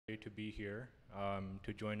to be here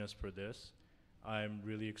to join us for this. I'm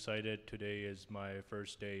really excited. Today is my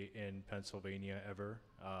first day in Pennsylvania ever.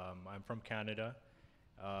 I'm from Canada.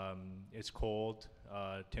 It's cold.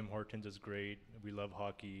 Tim Hortons is great. We love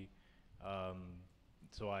hockey.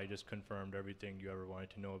 So I just confirmed everything you ever wanted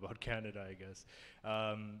to know about Canada, I guess.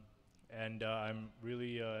 And I'm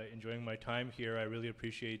really enjoying my time here. I really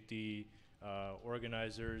appreciate the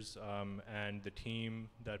organizers and the team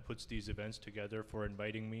that puts these events together for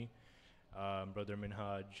inviting me. Brother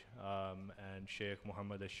Minhaj and Sheikh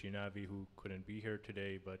Muhammad Ashinavi, who couldn't be here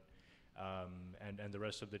today, but and the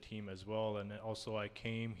rest of the team as well. And also I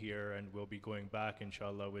came here and will be going back,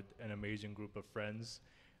 inshallah, with an amazing group of friends.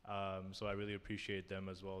 So I really appreciate them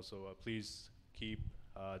as well. So please keep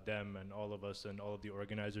them and all of us and all of the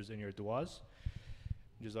organizers in your du'as.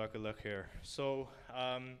 Jazakallah khair. So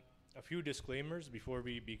a few disclaimers before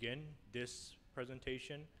we begin this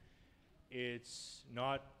presentation. It's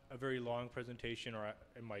not a very long presentation, or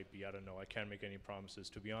it might be, I don't know, I can't make any promises,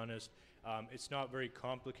 to be honest. It's not very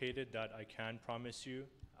complicated, that I can promise you.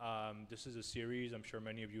 This is a series I'm sure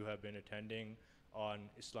many of you have been attending on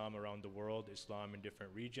Islam around the world, Islam in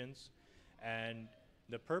different regions. And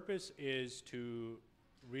the purpose is to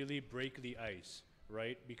really break the ice,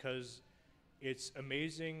 right? Because it's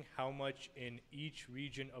amazing how much in each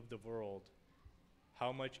region of the world,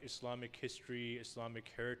 how much Islamic history,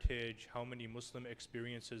 Islamic heritage, how many Muslim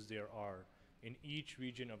experiences there are in each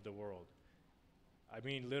region of the world. I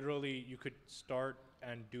mean, literally, you could start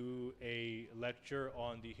and do a lecture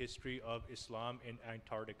on the history of Islam in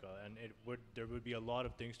Antarctica, and there would be a lot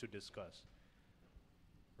of things to discuss,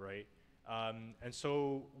 right? And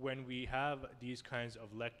so when we have these kinds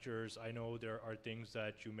of lectures, I know there are things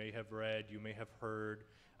that you may have read, you may have heard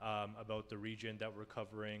about the region that we're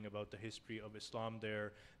covering, about the history of Islam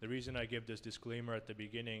there. The reason I give this disclaimer at the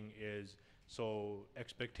beginning is so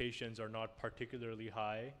expectations are not particularly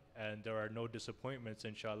high and there are no disappointments,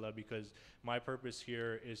 inshallah, because my purpose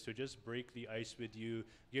here is to just break the ice with you,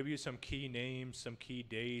 give you some key names, some key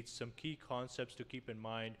dates, some key concepts to keep in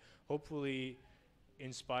mind, hopefully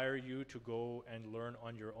inspire you to go and learn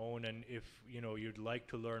on your own. And if you'd like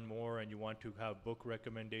to learn more and you want to have book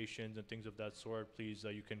recommendations and things of that sort, please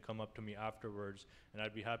you can come up to me afterwards and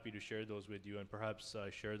I'd be happy to share those with you, and perhaps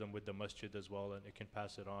share them with the masjid as well, and it can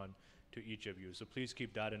pass it on to each of you. So please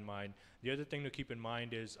keep that in mind. The other thing to keep in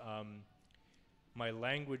mind is my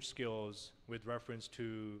language skills with reference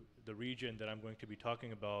to the region that I'm going to be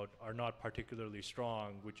talking about are not particularly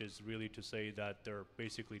strong, which is really to say that they're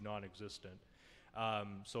basically non-existent.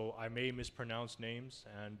 So I may mispronounce names,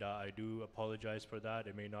 and I do apologize for that.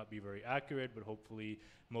 It may not be very accurate, but hopefully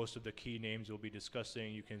most of the key names we'll be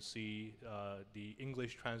discussing, you can see the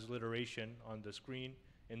English transliteration on the screen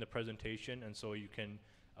in the presentation, and so you can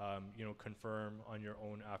confirm on your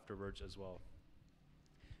own afterwards as well.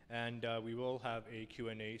 And we will have a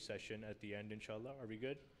Q&A session at the end, inshallah. Are we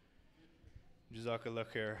good? Jazakallah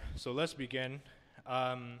khair. So let's begin.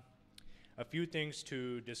 A few things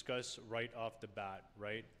to discuss right off the bat,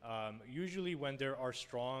 right? Usually when there are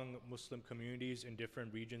strong Muslim communities in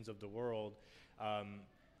different regions of the world,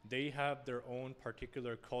 they have their own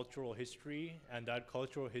particular cultural history, and that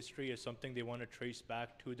cultural history is something they want to trace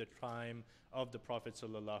back to the time of the Prophet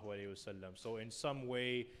sallallahu alaihi wasallam. So in some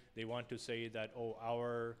way, they want to say that, oh,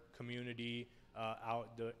 our community,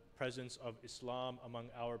 the presence of Islam among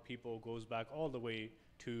our people goes back all the way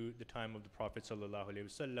to the time of the Prophet sallallahu alaihi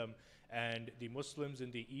wasallam, and the Muslims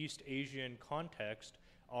in the East Asian context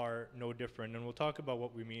are no different. And we'll talk about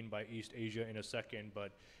what we mean by East Asia in a second,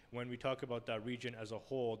 but when we talk about that region as a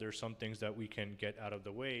whole, there's some things that we can get out of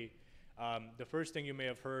the way. The first thing you may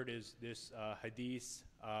have heard is this hadith,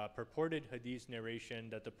 purported hadith narration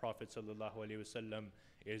that the Prophet sallallahu alaihi wasallam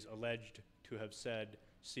is alleged to have said,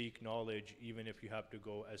 seek knowledge even if you have to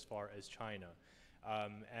go as far as China.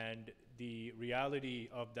 And the reality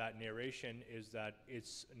of that narration is that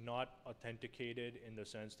it's not authenticated, in the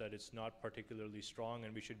sense that it's not particularly strong,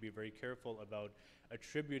 and we should be very careful about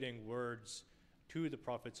attributing words to the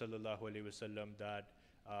Prophet sallallahu alaihi wasallam that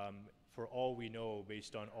for all we know,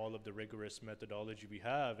 based on all of the rigorous methodology we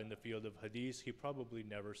have in the field of hadith, he probably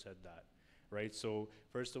never said that. Right? So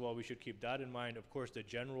first of all, we should keep that in mind. Of course, the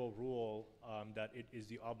general rule that it is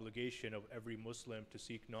the obligation of every Muslim to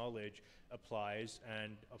seek knowledge applies,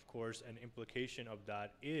 and of course an implication of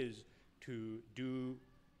that is to do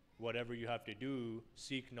whatever you have to do,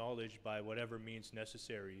 seek knowledge by whatever means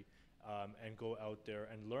necessary, and go out there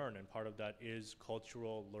and learn, and part of that is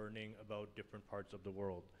cultural learning about different parts of the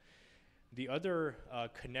world. The other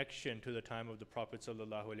connection to the time of the Prophet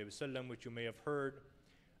sallallahu alaihi wasallam, which you may have heard,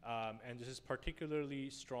 And this is particularly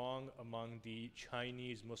strong among the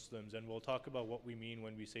Chinese Muslims. And we'll talk about what we mean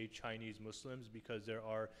when we say Chinese Muslims, because there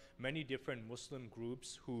are many different Muslim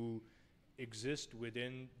groups who exist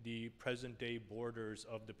within the present day borders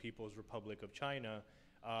of the People's Republic of China,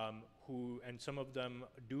 and some of them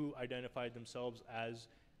do identify themselves as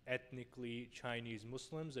ethnically Chinese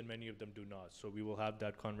Muslims, and many of them do not. So we will have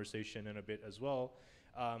that conversation in a bit as well.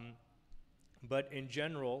 But in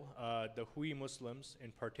general, the Hui Muslims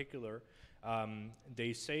in particular,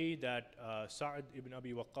 they say that Sa'd ibn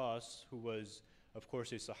Abi Waqqas, who was, of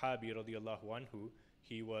course, a Sahabi radiallahu anhu,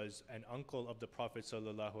 he was an uncle of the Prophet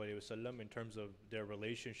sallallahu alaihi wasallam in terms of their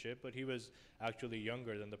relationship, but he was actually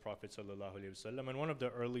younger than the Prophet sallallahu alaihi wasallam, and one of the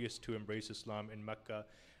earliest to embrace Islam in Mecca.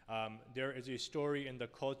 There is a story in the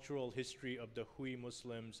cultural history of the Hui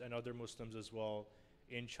Muslims and other Muslims as well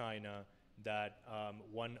in China that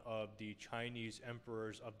one of the Chinese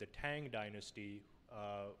emperors of the Tang dynasty,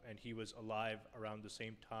 and he was alive around the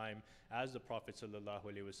same time as the Prophet sallallahu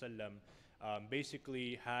alaihi wasallam,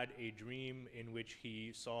 basically had a dream in which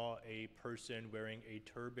he saw a person wearing a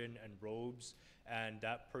turban and robes, and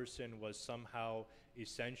that person was somehow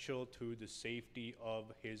essential to the safety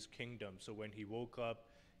of his kingdom. So when he woke up,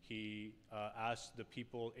 he asked the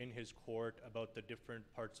people in his court about the different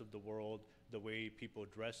parts of the world, the way people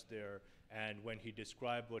dressed there, and when he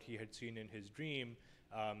described what he had seen in his dream,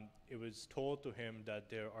 it was told to him that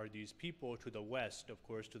there are these people to the west, of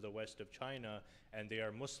course, to the west of China, and they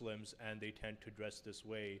are Muslims and they tend to dress this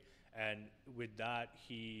way. And with that,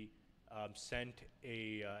 he sent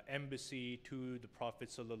a embassy to the Prophet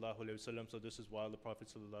sallallahu alaihi wasallam. So this is while the Prophet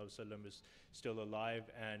sallallahu alaihi wasallam is still alive,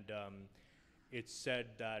 and it's said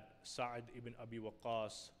that Sa'd ibn Abi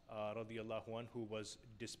Waqqas radiallahu anhu was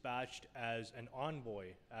dispatched as an envoy,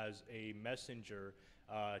 as a messenger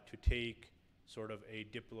to take sort of a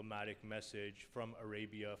diplomatic message from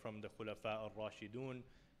Arabia, from the Khulafa al-Rashidun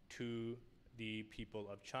to the people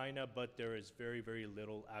of China, but there is very, very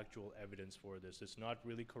little actual evidence for this. It's not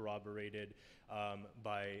really corroborated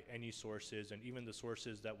by any sources, and even the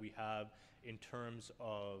sources that we have in terms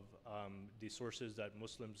of the sources that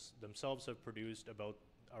Muslims themselves have produced about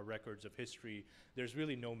records of history, there's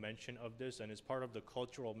really no mention of this, and it's part of the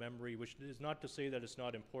cultural memory, which is not to say that it's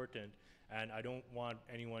not important, and I don't want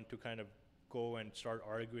anyone to kind of go and start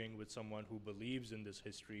arguing with someone who believes in this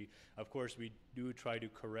history. Of course, we do try to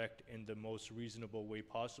correct in the most reasonable way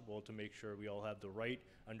possible to make sure we all have the right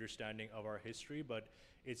understanding of our history, but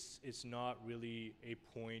it's not really a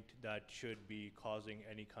point that should be causing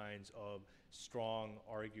any kinds of strong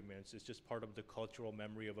arguments. It's just part of the cultural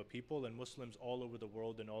memory of a people, and Muslims all over the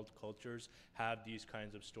world in all cultures have these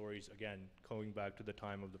kinds of stories, again, going back to the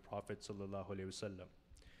time of the Prophet sallallahu alaihi wasallam.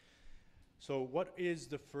 So what is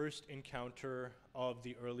the first encounter of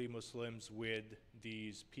the early Muslims with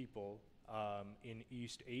these people in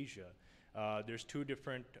East Asia? There's two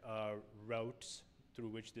different routes through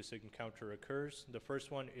which this encounter occurs. The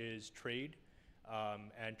first one is trade,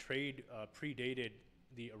 and trade predated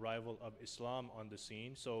the arrival of Islam on the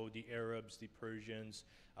scene. So the Arabs, the Persians,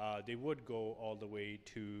 they would go all the way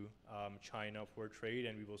to China for trade,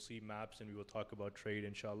 and we will see maps and we will talk about trade,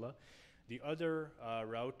 inshallah. The other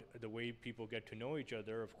route, the way people get to know each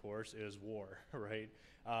other, of course, is war, right?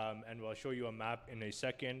 And I'll show you a map in a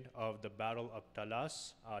second of the Battle of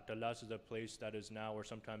Talas. Talas is a place that is now, or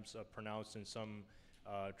sometimes pronounced in some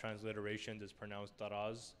transliterations, is pronounced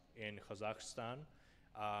Taraz in Kazakhstan.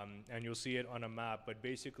 And you'll see it on a map, but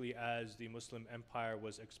basically as the Muslim empire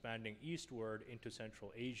was expanding eastward into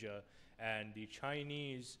Central Asia, and the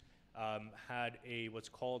Chinese had what's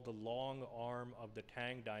called the long arm of the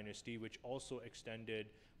Tang dynasty, which also extended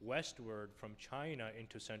westward from China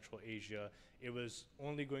into Central Asia. It was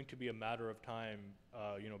only going to be a matter of time,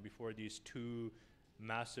 before these two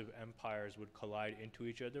massive empires would collide into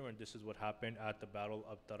each other, and this is what happened at the Battle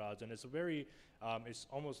of Taraz. And it's it's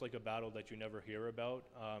almost like a battle that you never hear about.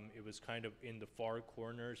 It was kind of in the far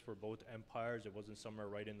corners for both empires. It wasn't somewhere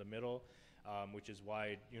right in the middle. Which is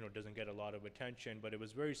why it doesn't get a lot of attention, but it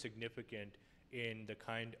was very significant in the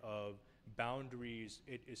kind of boundaries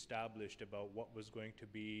it established about what was going to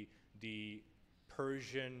be the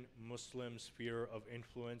Persian Muslim sphere of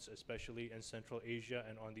influence, especially in Central Asia,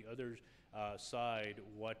 and on the other side,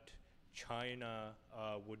 what China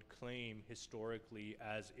would claim historically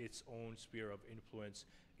as its own sphere of influence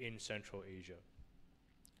in Central Asia.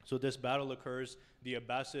 So this battle occurs. The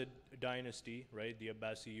Abbasid dynasty, right, the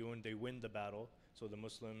Abbasiyun, they win the battle. So the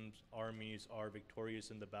Muslim armies are victorious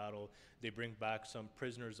in the battle. They bring back some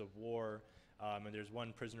prisoners of war, and there's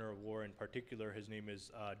one prisoner of war in particular. His name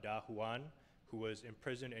is Da Huan, who was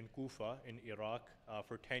imprisoned in Kufa in Iraq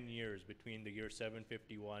for 10 years between the year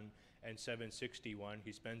 751 and 761.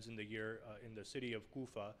 He spends in the city of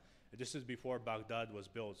Kufa. This is before Baghdad was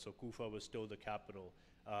built, so Kufa was still the capital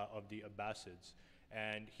of the Abbasids.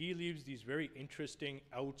 And he leaves these very interesting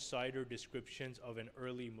outsider descriptions of an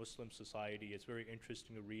early Muslim society. It's very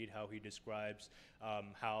interesting to read how he describes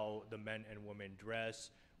how the men and women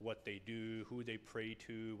dress, what they do, who they pray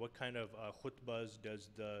to, what kind of khutbahs does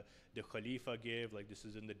the Khalifa give. Like, this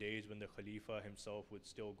is in the days when the Khalifa himself would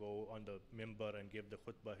still go on the mimbar and give the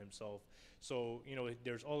khutbah himself. So, you know,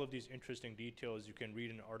 there's all of these interesting details. You can read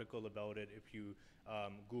an article about it if you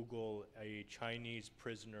Google a Chinese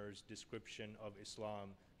prisoner's description of Islam.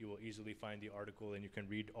 You will easily find the article and you can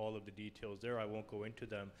read all of the details there. I won't go into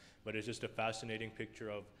them, but it's just a fascinating picture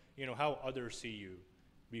of, you know, how others see you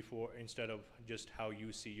before, instead of just how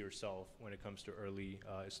you see yourself when it comes to early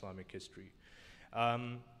Islamic history.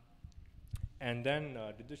 And then,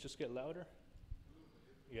 did this just get louder?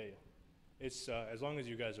 Yeah, yeah. It's, as long as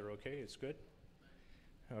you guys are okay, it's good?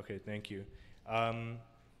 Okay, thank you.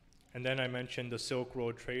 And then I mentioned the Silk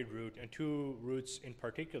Road trade route, and two routes in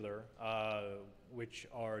particular, which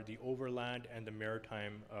are the overland and the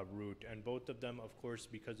maritime route. And both of them, of course,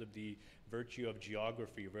 because of the virtue of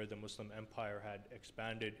geography, where the Muslim empire had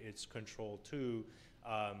expanded its control to,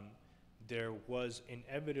 there was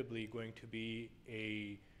inevitably going to be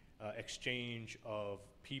a exchange of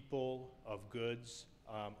people, of goods,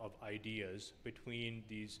 of ideas between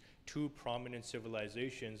these two prominent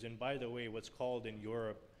civilizations. And by the way, what's called in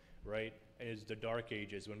Europe, right, is the Dark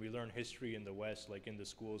Ages. When we learn history in the West, like in the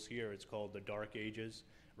schools here, it's called the Dark Ages,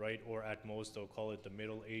 right? Or at most, they'll call it the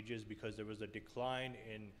Middle Ages, because there was a decline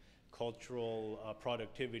in cultural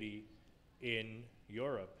productivity in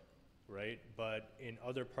Europe, right? But in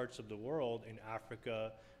other parts of the world, in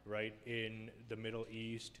Africa, right, in the Middle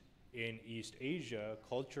East, in East Asia,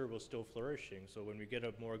 culture was still flourishing. So when we get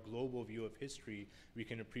a more global view of history, we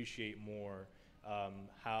can appreciate more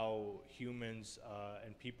how humans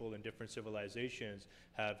and people in different civilizations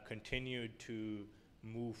have continued to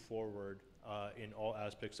move forward in all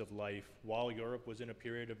aspects of life while Europe was in a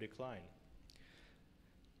period of decline.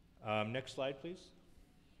 Next slide, please.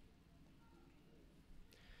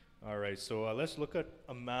 All right, so let's look at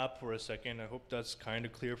a map for a second. I hope that's kind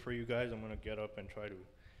of clear for you guys. I'm gonna get up and try to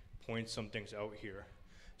point some things out here.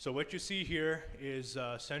 So what you see here is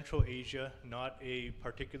Central Asia, not a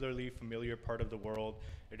particularly familiar part of the world.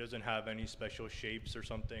 It doesn't have any special shapes or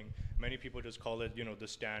something. Many people just call it, you know, the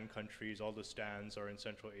Stan countries. All the Stans are in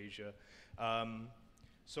Central Asia.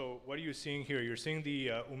 So what are you seeing here? You're seeing the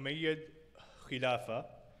Umayyad Khilafa,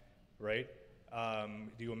 right?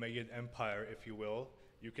 The Umayyad Empire, if you will.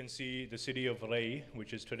 You can see the city of Ray,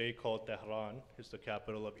 which is today called Tehran, is the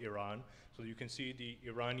capital of Iran. So you can see the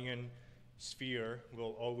Iranian sphere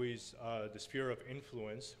will always, the sphere of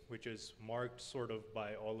influence, which is marked sort of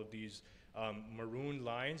by all of these maroon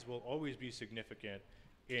lines, will always be significant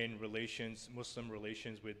in relations, Muslim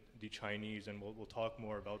relations with the Chinese, and we'll talk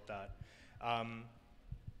more about that.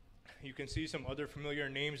 You can see some other familiar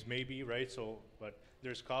names maybe, right? So, but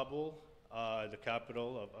there's Kabul, the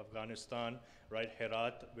capital of Afghanistan, right?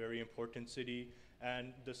 Herat, very important city.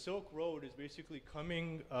 And the Silk Road is basically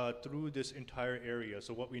coming through this entire area.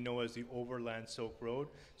 So what we know as the Overland Silk Road.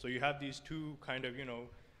 So you have these two kind of, you know,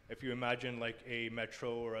 if you imagine like a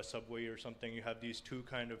metro or a subway or something, you have these two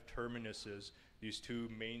kind of terminuses, these two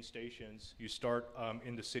main stations. You start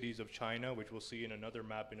in the cities of China, which we'll see in another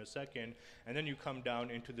map in a second, and then you come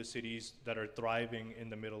down into the cities that are thriving in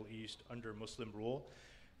the Middle East under Muslim rule.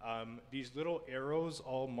 These little arrows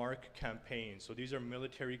all mark campaigns. So these are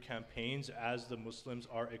military campaigns as the Muslims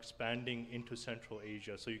are expanding into Central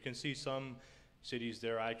Asia. So you can see some cities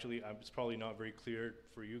there. Actually, it's probably not very clear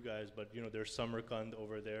for you guys, but you know, there's Samarkand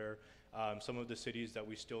over there. Some of the cities that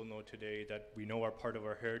we still know today that we know are part of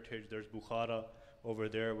our heritage. There's Bukhara over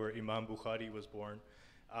there where Imam Bukhari was born.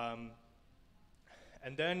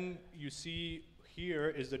 And then you see here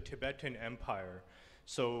is the Tibetan Empire.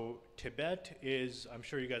 So Tibet is, I'm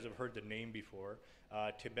sure you guys have heard the name before.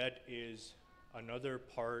 Tibet is another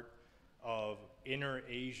part of Inner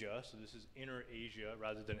Asia. So this is Inner Asia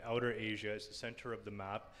rather than Outer Asia. It's the center of the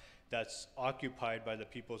map that's occupied by the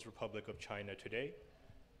People's Republic of China today.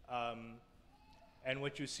 And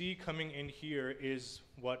what you see coming in here is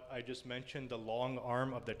what I just mentioned, the long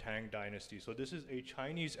arm of the Tang dynasty. So this is a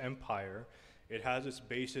Chinese empire. It has its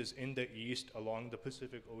bases in the east along the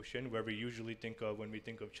Pacific Ocean, where we usually think of when we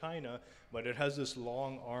think of China, but it has this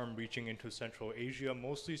long arm reaching into Central Asia,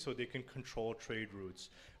 mostly so they can control trade routes,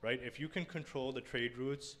 right? If you can control the trade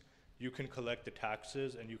routes, you can collect the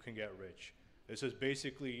taxes and you can get rich. This is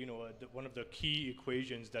basically, one of the key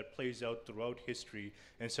equations that plays out throughout history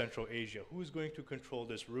in Central Asia. Who's going to control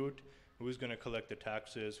this route? Who's going to collect the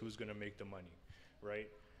taxes? Who's going to make the money, right?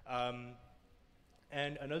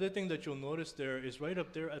 And another thing that you'll notice there is right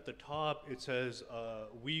up there at the top, it says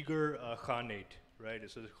Uyghur Khanate, right? It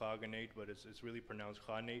says Khaganate, but it's really pronounced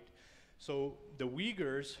Khanate. So the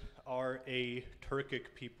Uyghurs are a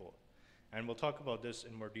Turkic people, and we'll talk about this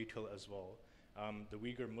in more detail as well. The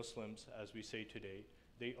Uyghur Muslims, as we say today,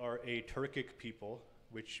 they are a Turkic people,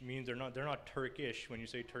 which means they're not Turkish. When you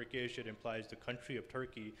say Turkish, it implies the country of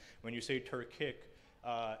Turkey. When you say Turkic,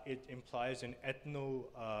 it implies an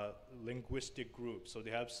ethno-linguistic group. So they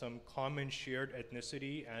have some common shared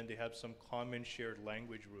ethnicity, and they have some common shared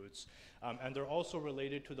language roots. And they're also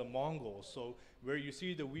related to the Mongols. So where you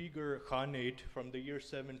see the Uyghur Khanate from the year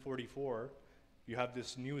 744, you have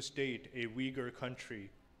this new state, a Uyghur country,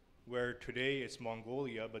 where today it's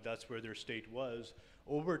Mongolia, but that's where their state was.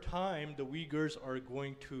 Over time, the Uyghurs are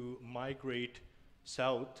going to migrate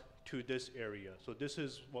south to this area. So this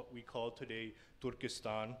is what we call today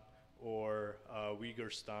Turkestan or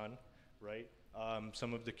Uyghurstan, right?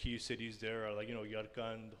 Some of the key cities there are like,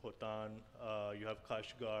 Yarkand, Hotan, you have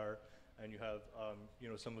Kashgar, and you have,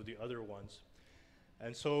 some of the other ones.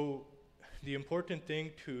 And so the important thing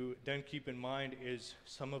to then keep in mind is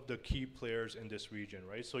some of the key players in this region,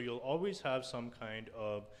 right? So you'll always have some kind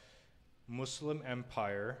of Muslim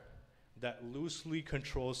empire that loosely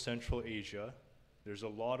controls Central Asia. There's a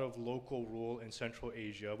lot of local rule in Central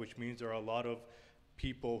Asia, which means there are a lot of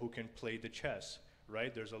people who can play the chess,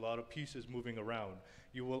 right? There's a lot of pieces moving around.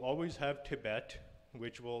 You will always have Tibet,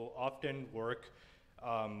 which will often work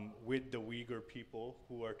with the Uyghur people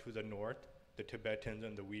who are to the north, the Tibetans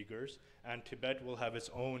and the Uyghurs, and Tibet will have its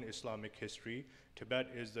own Islamic history. Tibet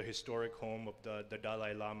is the historic home of the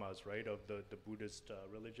Dalai Lamas, right, of the Buddhist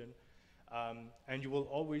religion. And you will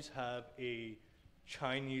always have a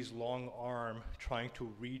Chinese long arm trying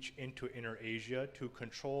to reach into Inner Asia to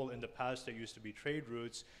control. In the past, there used to be trade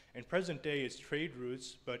routes. In present day, it's trade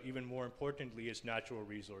routes, but even more importantly, it's natural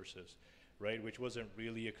resources, right? Which wasn't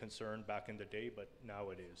really a concern back in the day, but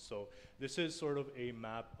now it is. So this is sort of a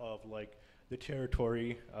map of like the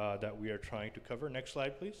territory that we are trying to cover. Next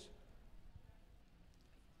slide, please.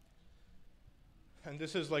 And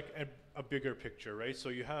this is like a bigger picture, right? So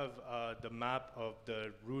you have the map of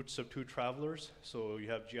the routes of two travelers. So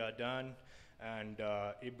you have Jiadan and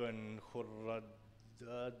Ibn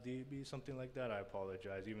Khurradadibi, something like that. I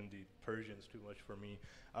apologize, even the Persian's too much for me.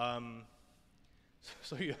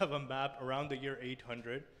 So you have a map around the year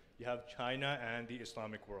 800. You have China and the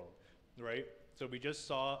Islamic world, right? So we just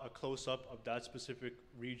saw a close-up of that specific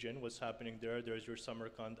region, what's happening there. There's your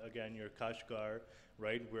Samarkand, again, your Kashgar,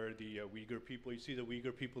 right, where the Uyghur people, you see the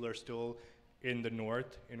Uyghur people are still in the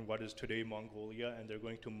north, in what is today Mongolia, and they're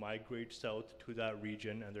going to migrate south to that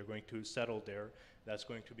region, and they're going to settle there. That's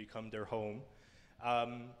going to become their home.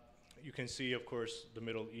 You can see, of course, the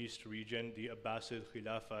Middle East region, the Abbasid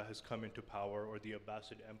Khilafah has come into power, or the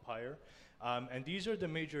Abbasid Empire. And these are the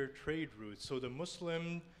major trade routes. So the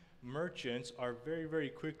Muslim merchants are very, very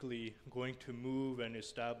quickly going to move and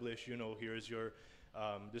establish, here's your,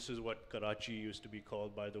 this is what Karachi used to be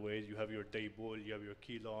called, by the way. You have your Daebul, you have your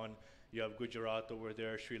Keelan, you have Gujarat over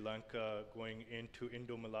there, Sri Lanka going into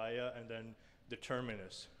Indo-Malaya, and then the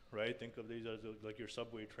terminus, right? Think of these as like your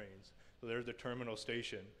subway trains. So there's the terminal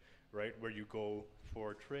station, right, where you go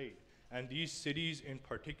for trade. And these cities in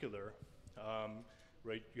particular,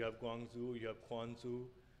 right, you have Guangzhou, you have Quanzhou,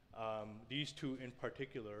 these two in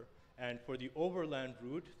particular. And for the overland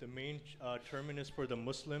route, the main terminus for the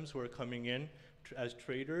Muslims who are coming in as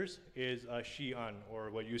traders is Xi'an, or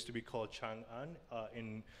what used to be called Chang'an,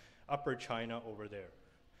 in Upper China over there,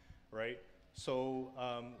 right? So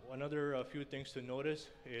another few things to notice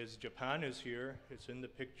is Japan is here. It's in the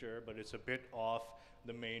picture, but it's a bit off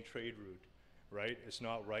the main trade route, right? It's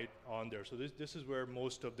not right on there. So this is where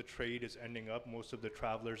most of the trade is ending up. Most of the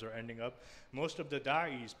travelers are ending up. Most of the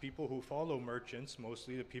da'is, people who follow merchants,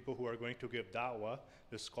 mostly the people who are going to give da'wah,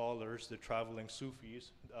 the scholars, the traveling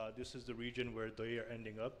Sufis, this is the region where they are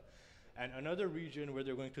ending up. And another region where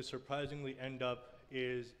they're going to surprisingly end up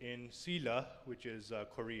is in Silla, which is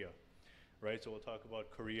Korea, right? So we'll talk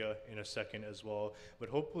about Korea in a second as well. But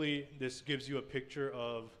hopefully this gives you a picture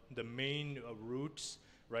of the main routes,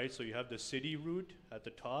 right? So you have the city route at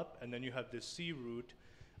the top, and then you have the sea route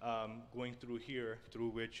going through here, through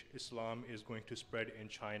which Islam is going to spread in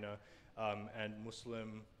China, and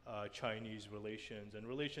Muslim-Chinese relations and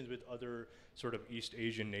relations with other sort of East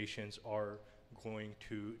Asian nations are going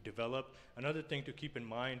to develop. Another thing to keep in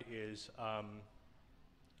mind is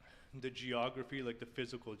the geography, like the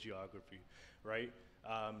physical geography, right?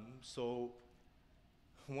 So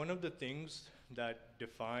one of the things that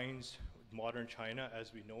defines modern China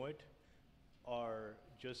as we know it are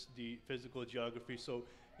just the physical geography. So,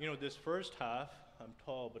 you know, this first half, I'm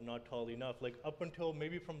tall, but not tall enough. Like up until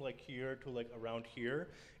maybe from like here to like around here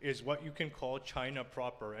is what you can call China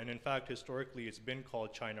proper. And in fact, historically, it's been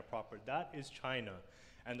called China proper. That is China.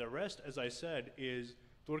 And the rest, as I said, is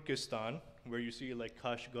Turkestan, where you see like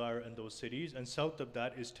Kashgar and those cities. And south of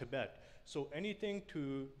that is Tibet. So anything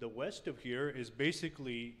to the west of here is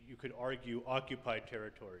basically, you could argue, occupied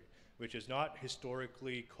territory, which is not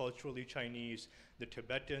historically, culturally Chinese. The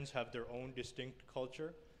Tibetans have their own distinct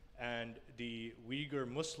culture, and the Uyghur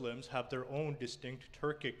Muslims have their own distinct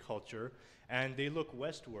Turkic culture, and they look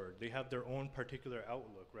westward. They have their own particular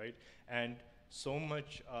outlook, right? And so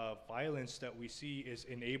much violence that we see is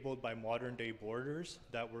enabled by modern day borders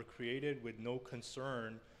that were created with no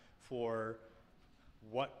concern for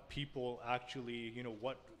what people actually, you know,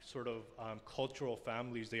 what sort of cultural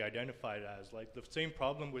families they identified as. Like the same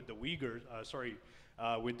problem with the Uyghurs,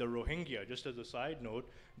 with the Rohingya. Just as a side note,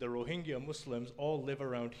 the Rohingya Muslims all live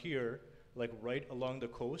around here, like right along the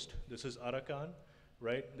coast. This is Arakan,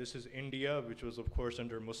 right? This is India, which was of course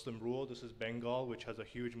under Muslim rule. This is Bengal, which has a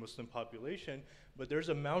huge Muslim population, but there's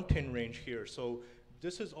a mountain range here. So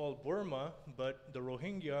this is all Burma, but the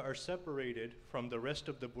Rohingya are separated from the rest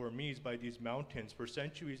of the Burmese by these mountains for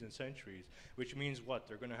centuries and centuries, which means what?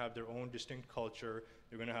 They're gonna have their own distinct culture,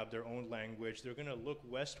 they're gonna have their own language, they're gonna look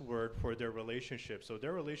westward for their relationships. So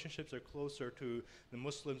their relationships are closer to the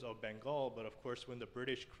Muslims of Bengal, but of course when the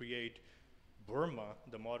British create Burma,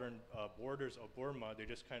 the modern borders of Burma, they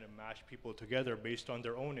just kind of mash people together based on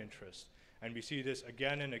their own interests. And we see this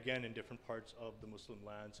again and again in different parts of the Muslim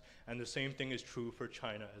lands. And the same thing is true for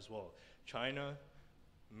China as well. China,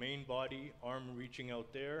 main body, arm reaching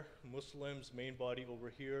out there. Muslims, main body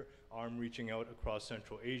over here, arm reaching out across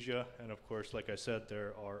Central Asia. And of course, like I said,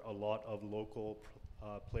 there are a lot of local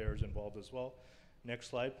players involved as well. Next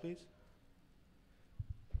slide, please.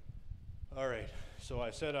 All right, so I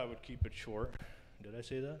said I would keep it short. Did I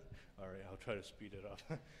say that? All right, I'll try to speed it up.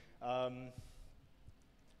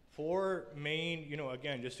 Four main, you know,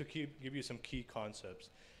 again, just to give you some key concepts.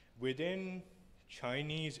 Within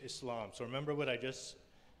Chinese Islam, so remember what I just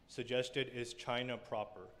suggested is China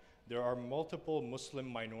proper. There are multiple Muslim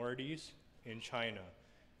minorities in China,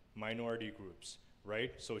 minority groups,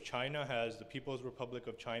 right? So China has, the People's Republic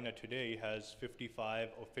of China today has 55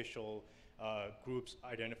 official groups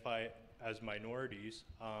identified as minorities.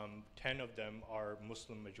 10 of them are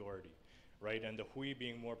Muslim majority, right? And the Hui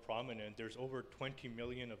being more prominent, there's over 20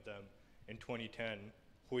 million of them in 2010,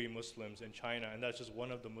 Hui Muslims in China, and that's just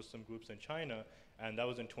one of the Muslim groups in China, and that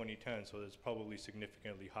was in 2010, so it's probably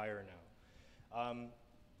significantly higher now.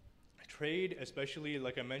 Trade, especially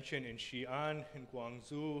like I mentioned in Xi'an, in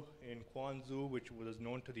Quanzhou, which was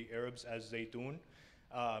known to the Arabs as Zaytun,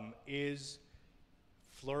 is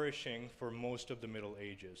flourishing for most of the Middle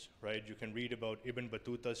Ages, right? You can read about Ibn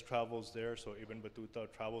Battuta's travels there. So Ibn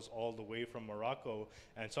Battuta travels all the way from Morocco.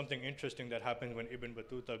 And something interesting that happens when Ibn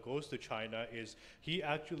Battuta goes to China is he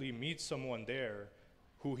actually meets someone there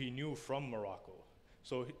who he knew from Morocco.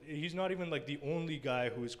 So he's not even like the only guy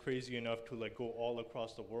who's crazy enough to like go all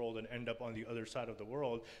across the world and end up on the other side of the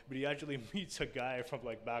world, but he actually meets a guy from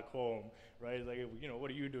like back home, right? Like, you know,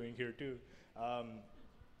 what are you doing here too?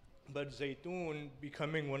 But Zaytun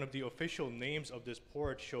becoming one of the official names of this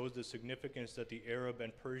port shows the significance that the Arab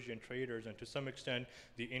and Persian traders, and to some extent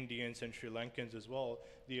the Indians and Sri Lankans as well,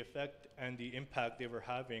 the effect and the impact they were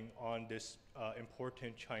having on this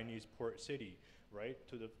important Chinese port city, right?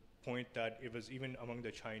 To the point that it was even among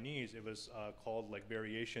the Chinese, it was called like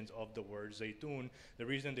variations of the word Zaytun. The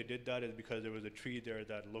reason they did that is because there was a tree there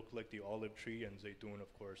that looked like the olive tree, and Zaytun,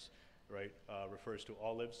 of course, right, refers to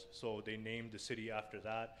olives. So they named the city after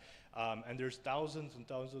that. And there's thousands and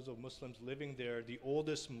thousands of Muslims living there. The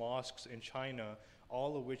oldest mosques in China,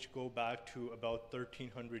 all of which go back to about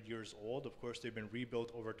 1,300 years old, of course they've been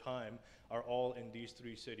rebuilt over time, are all in these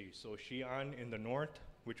three cities. So Xi'an in the north,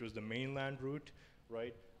 which was the mainland route,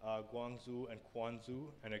 right? Guangzhou and Quanzhou,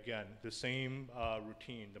 and again, the same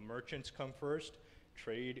routine. The merchants come first.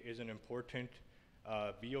 Trade is an important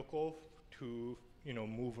vehicle to, you know,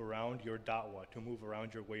 move around your da'wah, to move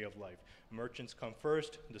around your way of life. Merchants come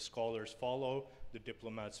first, the scholars follow, the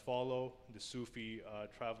diplomats follow, the Sufi,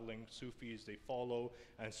 traveling Sufis, they follow,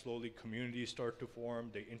 and slowly communities start to form,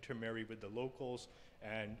 they intermarry with the locals,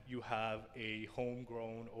 and you have a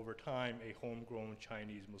homegrown, over time, a homegrown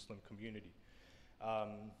Chinese Muslim community.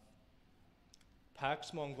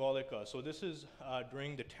 Pax Mongolica. So this is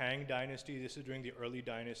during the Tang dynasty. This is during the early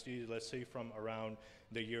dynasties, let's say from around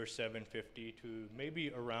the year 750 to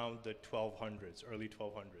maybe around the 1200s, early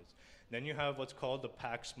 1200s. Then you have what's called the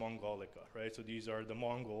Pax Mongolica, right? So these are the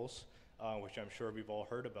Mongols, which I'm sure we've all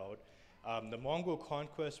heard about. The Mongol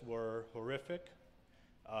conquests were horrific.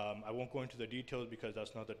 I won't go into the details because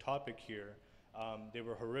that's not the topic here. They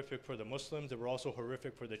were horrific for the Muslims. They were also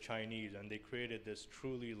horrific for the Chinese, and they created this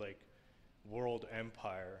truly like world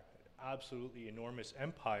empire, absolutely enormous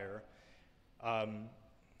empire. And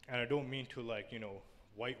I don't mean to like,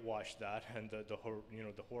 whitewash that and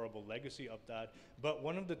the horrible legacy of that. But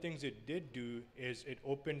one of the things it did do is it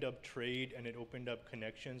opened up trade and it opened up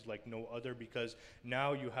connections like no other, because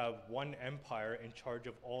now you have one empire in charge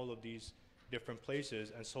of all of these different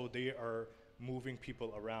places, and so they are moving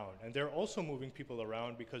people around. And they're also moving people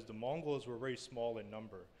around because the Mongols were very small in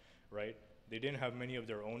number, right? They didn't have many of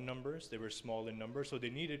their own numbers. They were small in number, so they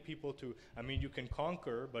needed people to, you can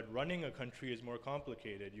conquer, but running a country is more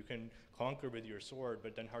complicated. You can conquer with your sword,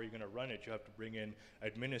 but then how are you going to run it? You have to bring in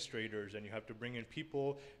administrators, and you have to bring in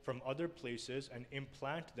people from other places and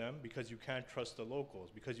implant them, because you can't trust the locals,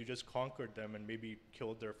 because you just conquered them and maybe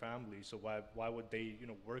killed their families. So why would they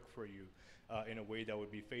work for you in a way that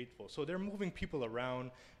would be faithful? So they're moving people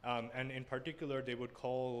around, and in particular, they would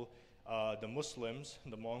call the Muslims,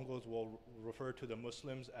 the Mongols will refer to the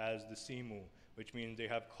Muslims as the Simu, which means they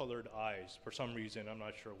have colored eyes for some reason. I'm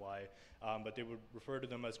not sure why, but they would refer to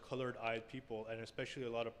them as colored-eyed people, and especially a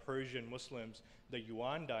lot of Persian Muslims. The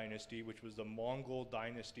Yuan dynasty, which was the Mongol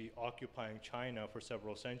dynasty occupying China for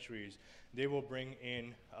several centuries, they will bring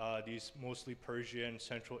in these mostly Persian,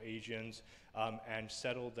 Central Asians, and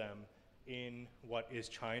settle them in what is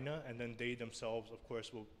China, and then they themselves, of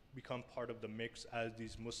course, will become part of the mix as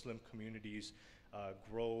these Muslim communities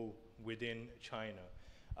grow within China.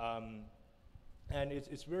 And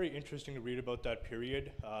it's very interesting to read about that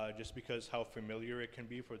period, just because how familiar it can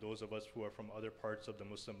be for those of us who are from other parts of the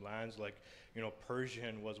Muslim lands. Like,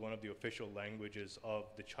 Persian was one of the official languages of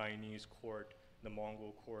the Chinese court, the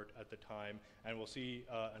Mongol court at the time, and we'll see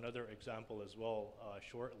another example as well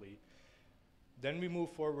shortly. Then we move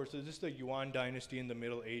forward. So this is the Yuan dynasty in the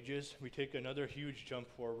Middle Ages. We take another huge jump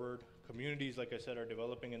forward. Communities, like I said, are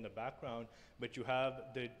developing in the background, but you have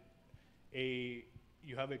a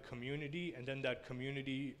community, and then that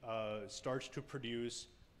community starts to produce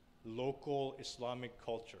local Islamic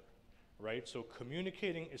culture, right? So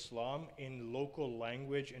communicating Islam in local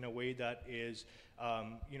language in a way that is,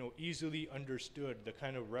 easily understood, the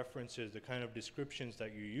kind of references, the kind of descriptions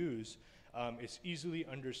that you use, it's easily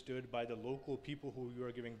understood by the local people who you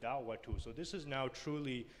are giving da'wah to. So this is now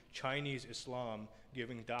truly Chinese Islam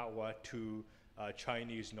giving da'wah to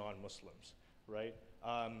Chinese non-Muslims, right?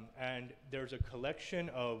 And there's a collection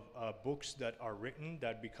of books that are written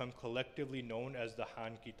that become collectively known as the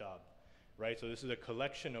Han Kitab, right? So this is a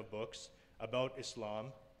collection of books about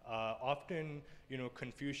Islam. Often,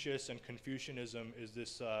 Confucius and Confucianism is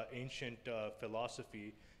this ancient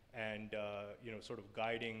philosophy and, sort of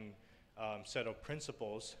guiding set of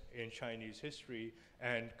principles in Chinese history,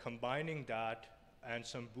 and combining that and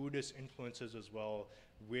some Buddhist influences as well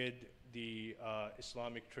with the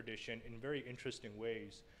Islamic tradition in very interesting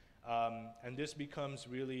ways. And this becomes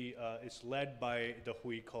really, it's led by the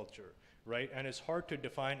Hui culture, right? And it's hard to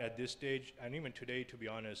define at this stage, and even today, to be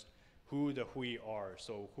honest, who the Hui are.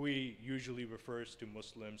 So Hui usually refers to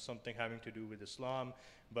Muslims, something having to do with Islam,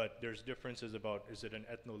 but there's differences about, is it an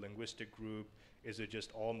ethno-linguistic group? Is it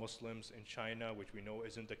just all Muslims in China, which we know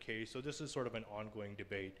isn't the case? So this is sort of an ongoing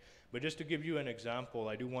debate. But just to give you an example,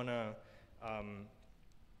 I do want to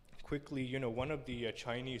quickly, one of the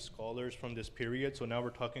Chinese scholars from this period, so now we're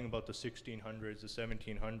talking about the 1600s, the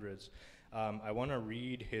 1700s, I want to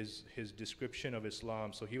read his description of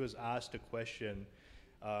Islam. So he was asked a question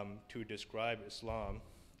to describe Islam.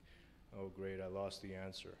 Oh great, I lost the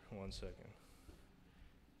answer. 1 second.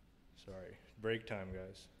 Sorry, break time,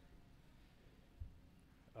 guys.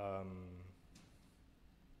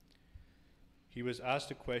 He was asked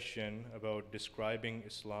a question about describing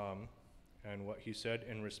Islam, and what he said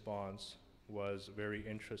in response was very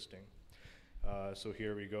interesting. So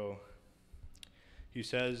here we go. He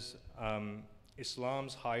says,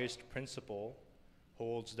 Islam's highest principle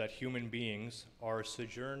holds that human beings are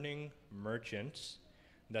sojourning merchants,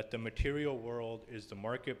 that the material world is the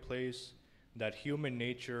marketplace, that human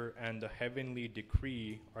nature and the heavenly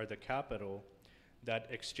decree are the capital, that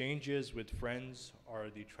exchanges with friends are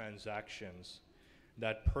the transactions,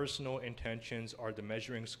 that personal intentions are the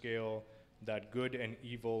measuring scale, that good and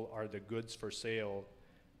evil are the goods for sale,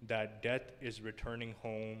 that death is returning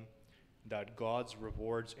home, that God's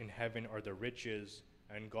rewards in heaven are the riches,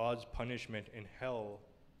 and God's punishment in hell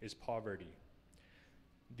is poverty.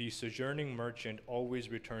 The sojourning merchant always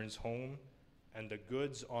returns home, and the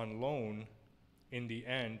goods on loan, in the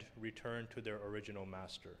end, return to their original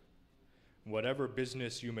master. Whatever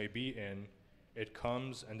business you may be in, it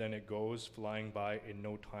comes and then it goes, flying by in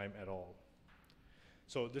no time at all.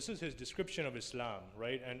 So this is his description of Islam,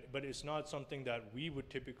 right? But it's not something that we would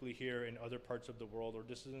typically hear in other parts of the world, or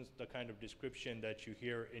this isn't the kind of description that you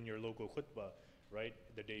hear in your local khutbah, right,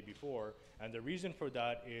 the day before. And the reason for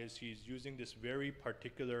that is he's using this very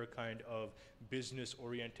particular kind of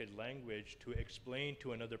business-oriented language to explain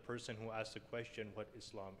to another person who asks the question what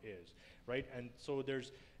Islam is, right? And so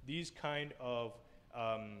there's these kind of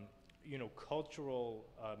cultural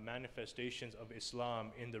manifestations of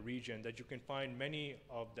Islam in the region that you can find many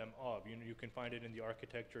of them of. You can find it in the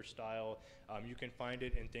architecture style. You can find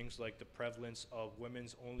it in things like the prevalence of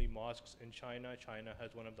women's-only mosques in China. China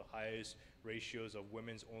has one of the highest ratios of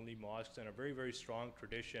women's-only mosques and a very, very strong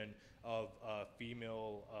tradition of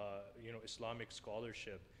female, Islamic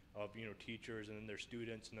scholarship of teachers and then their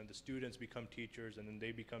students, and then the students become teachers and then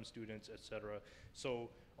they become students, etc. So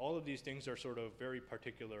all of these things are sort of very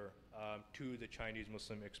particular to the Chinese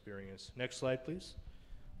Muslim experience. Next slide, please.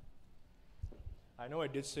 I know I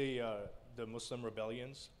did say the Muslim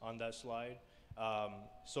rebellions on that slide.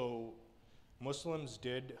 So Muslims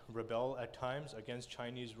did rebel at times against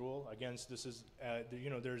Chinese rule.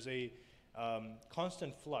 There's a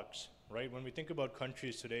constant flux, right? When we think about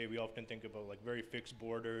countries today, we often think about like very fixed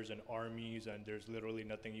borders and armies, and there's literally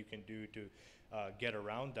nothing you can do to get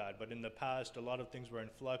around that. But in the past, a lot of things were in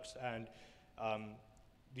flux, and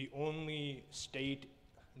the only state,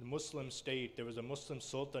 the Muslim state, there was a Muslim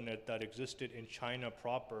sultanate that existed in China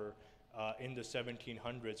proper in the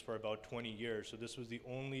 1700s for about 20 years. So this was the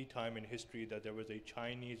only time in history that there was a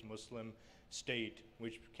Chinese Muslim state,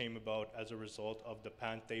 which came about as a result of the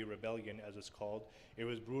Panthay Rebellion, as it's called. It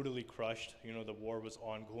was brutally crushed. The war was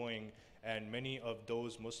ongoing, and many of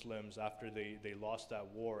those Muslims, after they lost that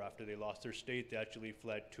war, after they lost their state, they actually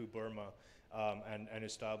fled to Burma and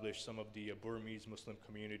established some of the Burmese Muslim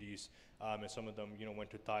communities, and some of them went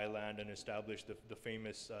to Thailand and established the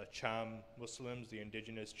famous Cham Muslims, the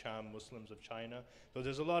indigenous Cham Muslims of China. So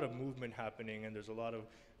there's a lot of movement happening, and there's a lot of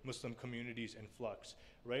Muslim communities in flux,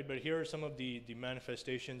 right? But here are some of the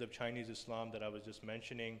manifestations of Chinese Islam that I was just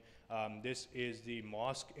mentioning. This is the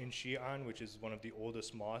mosque in Xi'an, which is one of the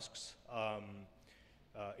oldest mosques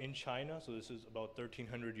in China. So this is about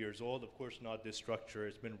 1,300 years old. Of course, not this structure.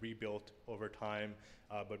 It's been rebuilt over time.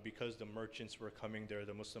 But because the merchants were coming there,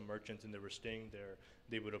 the Muslim merchants, and they were staying there,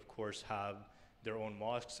 they would, of course, have their own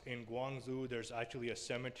mosques. In Guangzhou, there's actually a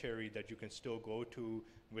cemetery that you can still go to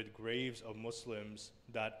with graves of Muslims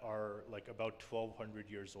that are like about 1,200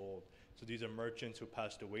 years old. So these are merchants who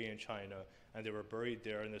passed away in China, and they were buried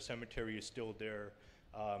there, and the cemetery is still there.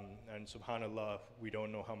 And subhanAllah, we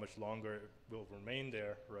don't know how much longer it will remain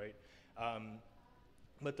there, right?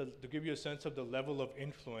 But to give you a sense of the level of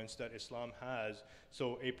influence that Islam has,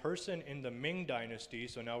 so a person in the Ming dynasty,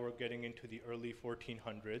 so now we're getting into the early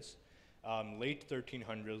 1400s, late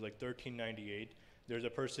 1300s, like 1398, there's a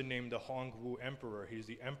person named the Hongwu Emperor. He's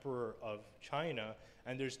the emperor of China,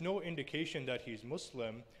 and there's no indication that he's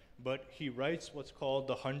Muslim, but he writes what's called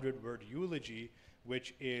the 100-word eulogy,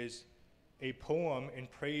 which is a poem in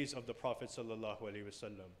praise of the Prophet sallallahu alaihi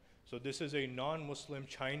wasallam. So this is a non-Muslim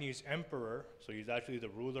Chinese emperor, so he's actually the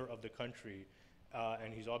ruler of the country,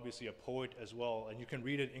 and he's obviously a poet as well. And you can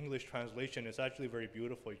read an English translation. It's actually very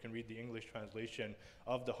beautiful. You can read the English translation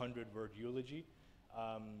of the 100-word eulogy.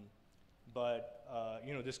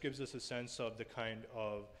 This gives us a sense of the kind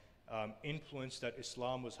of influence that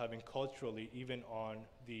Islam was having culturally, even on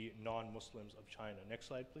the non-Muslims of China. Next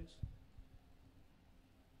slide, please.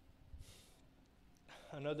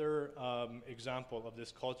 Another example of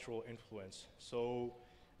this cultural influence. So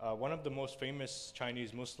one of the most famous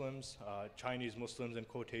Chinese Muslims in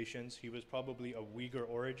quotations, he was probably of Uyghur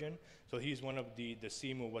origin. So he's one of the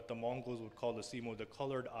Simu, what the Mongols would call the Simu, the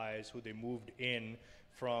colored eyes, who they moved in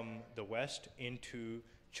from the West into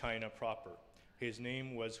China proper. His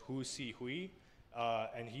name was Hu Sihui,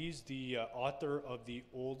 and he's the author of the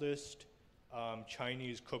oldest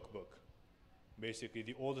Chinese cookbook. Basically,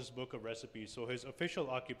 the oldest book of recipes. So his official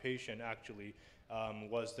occupation actually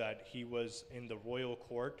was that he was in the royal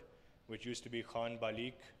court, which used to be Khan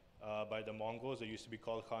Balik by the Mongols. It used to be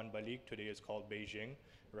called Khan Balik. Today it's called Beijing,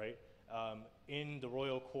 right? In the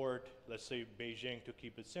royal court, let's say Beijing to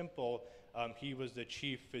keep it simple, he was the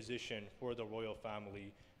chief physician for the royal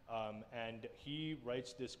family. And he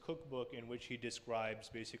writes this cookbook in which he describes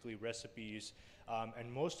basically recipes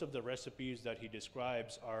And most of the recipes that he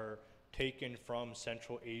describes are taken from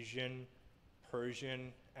Central Asian,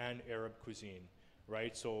 Persian, and Arab cuisine,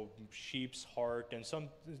 right? So sheep's heart and some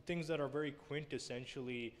things that are very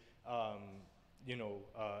quintessentially,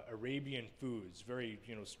 Arabian foods, very,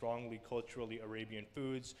 strongly culturally Arabian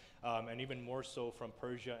foods, and even more so from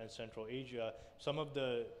Persia and Central Asia. Some of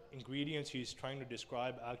the ingredients he's trying to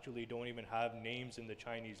describe actually don't even have names in the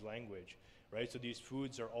Chinese language, right? So these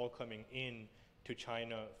foods are all coming in to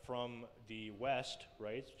China from the west,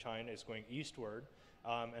 right? China is going eastward.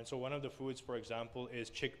 And so one of the foods, for example, is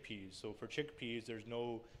chickpeas. So for chickpeas, there's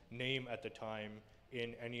no name at the time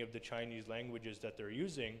in any of the Chinese languages that they're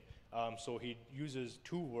using. So he uses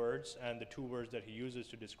two words, and the two words that he uses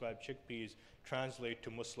to describe chickpeas translate to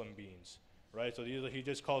Muslim beans, right? So he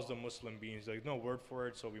just calls them Muslim beans. Like, no word for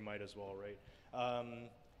it, so we might as well, right?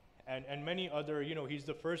 And many other, he's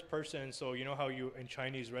the first person. So you know how in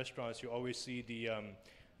Chinese restaurants you always see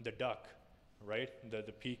the duck, right?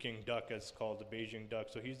 The Peking duck, as called, the Beijing duck.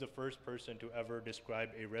 So he's the first person to ever describe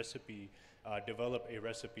a recipe, develop a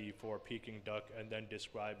recipe for Peking duck, and then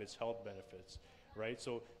describe its health benefits, right?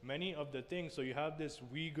 So many of the things. So you have this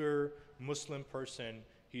Uyghur Muslim person.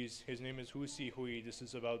 His name is Hu Si Hui. This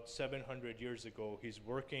is about 700 years ago. He's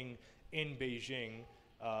working in Beijing.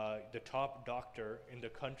 The top doctor in the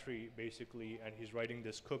country, basically, and he's writing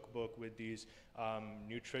this cookbook with these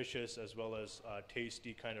nutritious as well as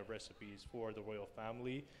tasty kind of recipes for the royal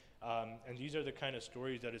family. And these are the kind of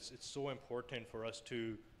stories that it's so important for us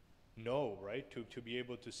to know, right? To be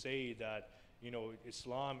able to say that,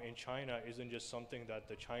 Islam in China isn't just something that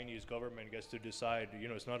the Chinese government gets to decide.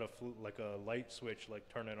 It's not like a light switch, like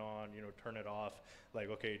turn it on, turn it off, like,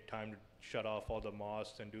 okay, time to shut off all the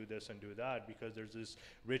mosques and do this and do that, because there's this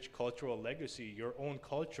rich cultural legacy, your own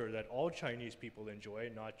culture that all Chinese people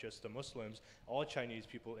enjoy, not just the Muslims, all Chinese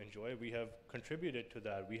people enjoy. We have contributed to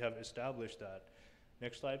that. We have established that.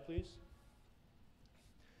 Next slide, please.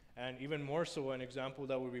 And even more so, an example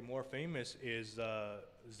that would be more famous is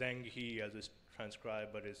Zheng He, as it's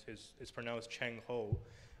transcribed, but it's pronounced Cheng Ho,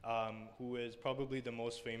 who is probably the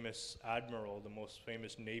most famous admiral, the most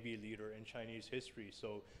famous Navy leader in Chinese history.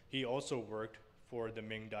 So he also worked for the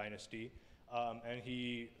Ming Dynasty, and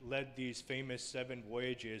he led these famous 7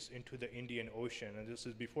 voyages into the Indian Ocean. And this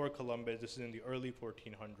is before Columbus. This is in the early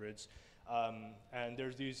 1400s. And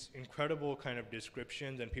there's these incredible kind of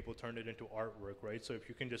descriptions, and people turned it into artwork, right? So if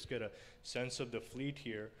you can just get a sense of the fleet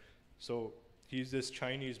here. So he's this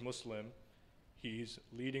Chinese Muslim. He's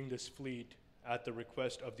leading this fleet at the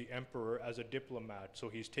request of the emperor as a diplomat. So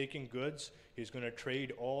he's taking goods. He's going to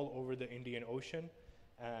trade all over the Indian Ocean,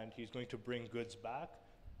 and he's going to bring goods back.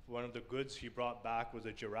 One of the goods he brought back was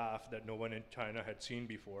a giraffe that no one in China had seen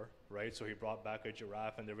before, right? So he brought back a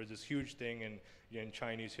giraffe, and there was this huge thing in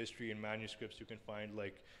Chinese history and manuscripts. You can find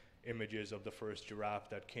like images of the first giraffe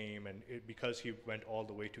that came, and because he went all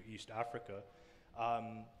the way to East Africa.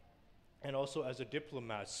 And also as a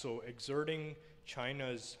diplomat, so exerting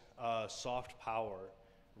China's soft power,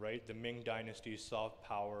 right? The Ming Dynasty's soft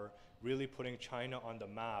power, really putting China on the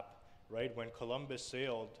map, right? When Columbus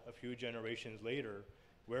sailed a few generations later,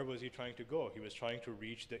 where was he trying to go? He was trying to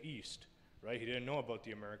reach the east, right? He didn't know about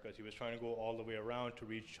the Americas. He was trying to go all the way around to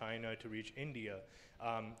reach China, to reach India.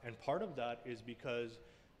 And part of that is because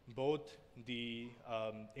both the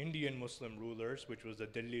Indian Muslim rulers, which was the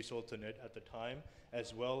Delhi Sultanate at the time,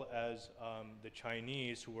 as well as the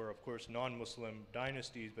Chinese, who were of course non-Muslim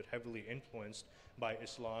dynasties but heavily influenced by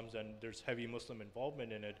Islam's, and there's heavy Muslim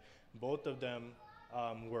involvement in it, both of them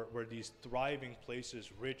were these thriving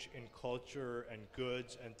places, rich in culture and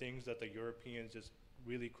goods and things that the Europeans just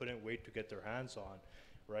really couldn't wait to get their hands on,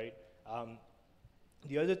 right?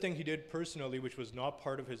 The other thing he did personally, which was not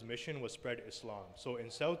part of his mission, was spread Islam. So in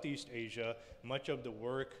Southeast Asia, much of the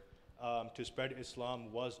work to spread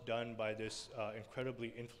Islam was done by this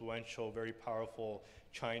incredibly influential, very powerful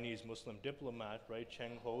Chinese Muslim diplomat, right,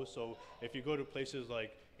 Cheng Ho. So if you go to places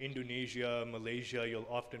like Indonesia, Malaysia, you'll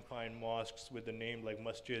often find mosques with the name like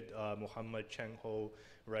Masjid Muhammad Cheng Ho,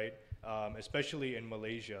 right? Especially in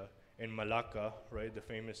Malaysia, in Malacca, right, the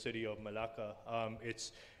famous city of Malacca.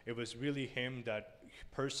 It was really him that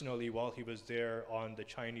personally, while he was there on the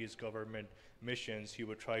Chinese government missions, he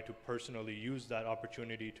would try to personally use that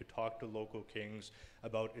opportunity to talk to local kings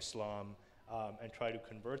about Islam and try to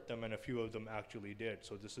convert them, and a few of them actually did.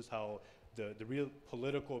 So this is how the real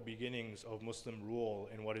political beginnings of Muslim rule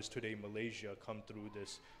in what is today Malaysia come through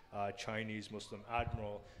this Chinese Muslim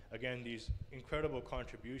admiral. Again, these incredible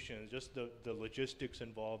contributions, just the logistics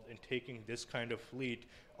involved in taking this kind of fleet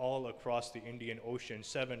all across the Indian Ocean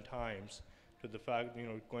 7 times, to the fact,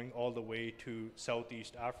 going all the way to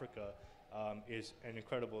Southeast Africa, is an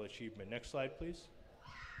incredible achievement. Next slide, please.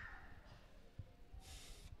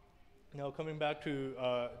 Now, coming back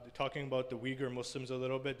to talking about the Uyghur Muslims a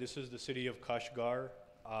little bit, this is the city of Kashgar.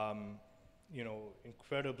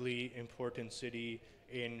 Incredibly important city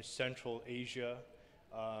in Central Asia,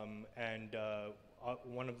 and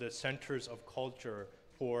one of the centers of culture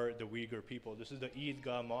for the Uyghur people. This is the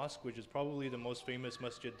Eidgah Mosque, which is probably the most famous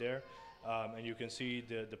masjid there. And you can see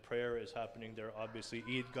the prayer is happening there. Obviously,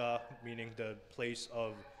 Eidgah, meaning the place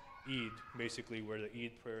of Eid, basically where the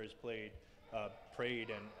Eid prayer is prayed,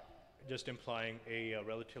 and just implying a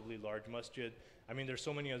relatively large masjid. I mean, there's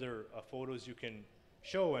so many other photos you can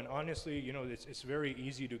show, and honestly, it's very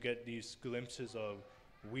easy to get these glimpses of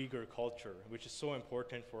Uyghur culture, which is so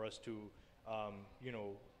important for us to,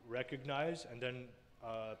 recognize and then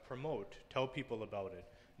promote, tell people about it.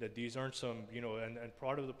 That these aren't some, and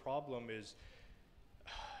part of the problem is,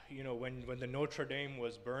 when the Notre Dame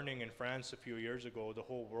was burning in France a few years ago, the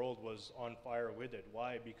whole world was on fire with it.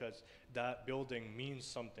 Why? Because that building means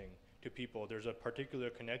something to people. There's a particular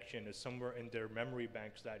connection. It's somewhere in their memory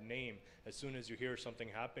banks, that name. As soon as you hear something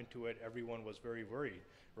happen to it, everyone was very worried,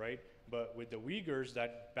 right? But with the Uyghurs,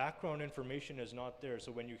 that background information is not there.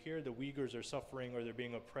 So when you hear the Uyghurs are suffering or they're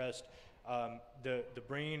being oppressed, the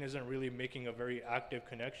brain isn't really making a very active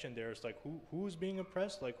connection there. It's like, who's being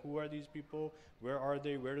oppressed? Like, who are these people? Where are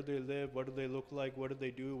they? Where do they live? What do they look like? What do they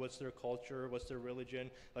do? What's their culture? What's their religion?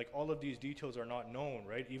 Like, all of these details are not known,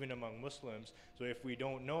 right? Even among Muslims. So if we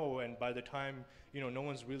don't know, and by the time, no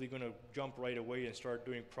one's really going to jump right away and start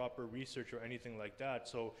doing proper research or anything like that.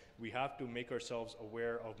 So we have to make ourselves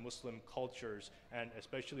aware of Muslim cultures, and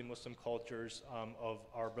especially Muslim cultures of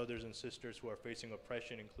our brothers and sisters who are facing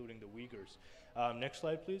oppression, including the Uyghurs. Next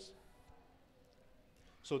slide, please.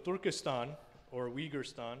 So Turkestan, or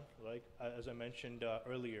Uyghurstan, like as I mentioned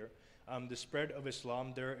earlier, the spread of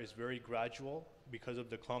Islam there is very gradual because of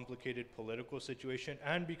the complicated political situation,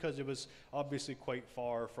 and because it was obviously quite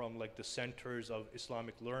far from like the centers of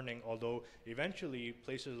Islamic learning, although eventually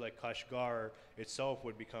places like Kashgar itself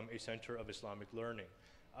would become a center of Islamic learning.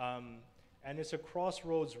 And it's a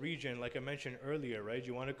crossroads region, like I mentioned earlier, right?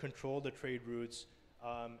 You want to control the trade routes,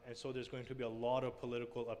 and so there's going to be a lot of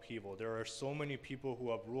political upheaval. There are so many people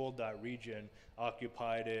who have ruled that region,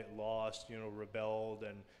 occupied it, lost, rebelled,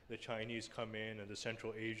 and the Chinese come in and the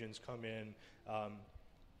Central Asians come in.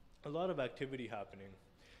 A lot of activity happening.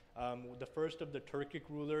 The first of the Turkic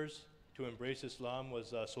rulers to embrace Islam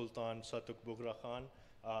was Sultan Satuk Bughra Khan.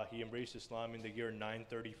 He embraced Islam in the year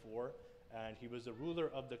 934, and he was the ruler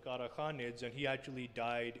of the Karakhanids, and he actually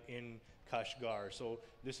died in Kashgar. So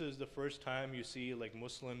this is the first time you see like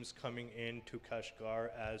Muslims coming into Kashgar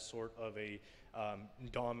as sort of a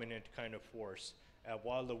dominant kind of force,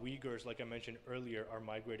 while the Uyghurs, like I mentioned earlier, are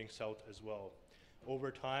migrating south as well.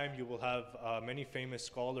 Over time, you will have many famous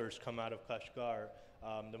scholars come out of Kashgar.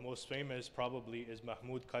 The most famous probably is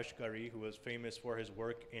Mahmud Kashgari, who was famous for his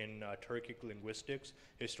work in Turkic linguistics.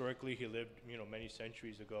 Historically, he lived many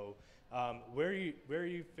centuries ago.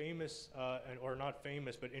 Very famous, or not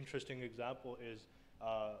famous, but interesting example is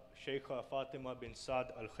Sheikha Fatima bin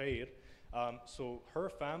Saad al-Khair. So her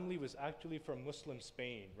family was actually from Muslim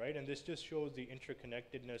Spain, right? And this just shows the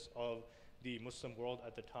interconnectedness of the Muslim world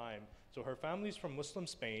at the time. So her family's from Muslim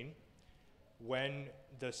Spain. When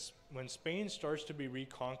Spain starts to be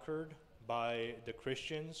reconquered by the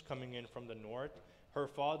Christians coming in from the north, her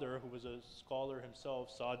father, who was a scholar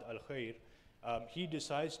himself, Saad al-Khair, he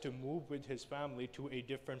decides to move with his family to a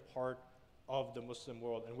different part of the Muslim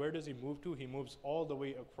world. And where does he move to? He moves all the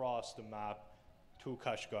way across the map to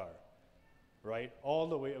Kashgar, right? All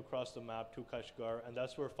the way across the map to Kashgar, and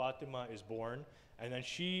that's where Fatima is born. And then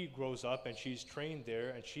she grows up and she's trained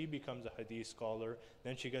there, and she becomes a hadith scholar.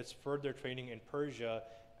 Then she gets further training in Persia,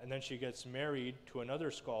 and then she gets married to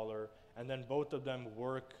another scholar, and then both of them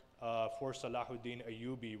work for Salahuddin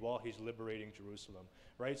Ayyubi while he's liberating Jerusalem,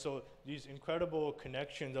 right? So these incredible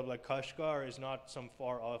connections of like Kashgar is not some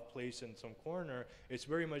far off place in some corner. It's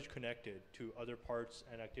very much connected to other parts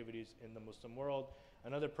and activities in the Muslim world.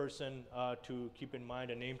 Another person to keep in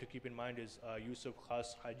mind, a name to keep in mind, is Yusuf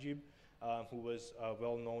Khas Hajib, who was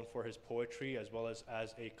well known for his poetry as well as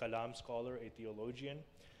a kalam scholar, a theologian.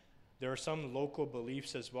 There are some local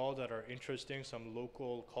beliefs as well that are interesting, some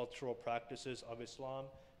local cultural practices of Islam.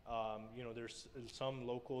 There's some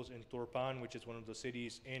locals in Turpan, which is one of the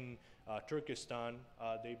cities in Turkestan.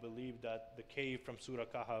 They believe that the cave from Surah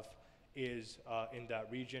Kahf is in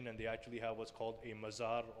that region, and they actually have what's called a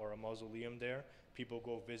mazar, or a mausoleum there. People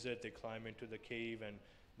go visit, they climb into the cave, and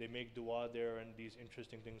they make dua there, and these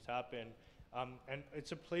interesting things happen. And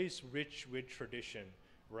it's a place rich with tradition,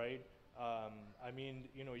 right? I mean,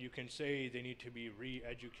 you know, you can say they need to be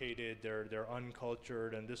re-educated, they're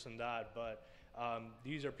uncultured and this and that, but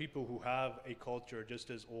these are people who have a culture just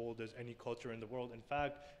as old as any culture in the world. In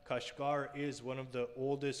fact, Kashgar is one of the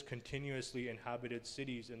oldest continuously inhabited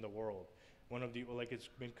cities in the world. One of the, like, it's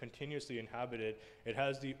been continuously inhabited. It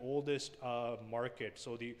has the oldest market.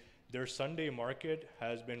 So their Sunday market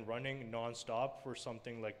has been running nonstop for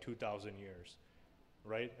something like 2,000 years,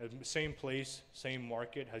 right? Same place, same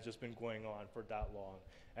market has just been going on for that long.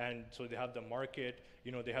 And so they have the market,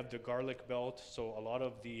 you know, they have the garlic belt. So a lot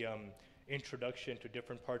of the introduction to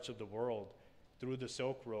different parts of the world through the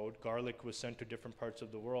Silk Road, garlic was sent to different parts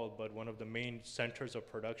of the world, but one of the main centers of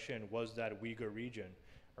production was that Uyghur region,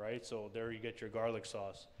 right? So there you get your garlic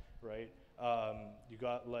sauce, right? You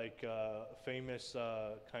got like famous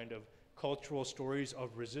kind of cultural stories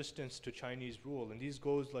of resistance to Chinese rule, and these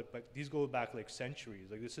go back like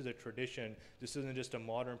centuries. Like, this is a tradition. This isn't just a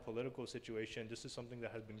modern political situation. This is something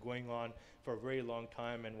that has been going on for a very long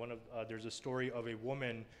time. And there's a story of a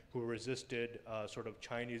woman who resisted sort of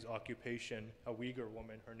Chinese occupation, a Uyghur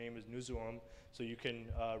woman. Her name is Nuzuam. So you can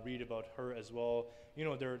read about her as well. You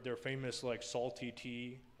know, they're famous like salty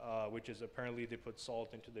tea, which is apparently they put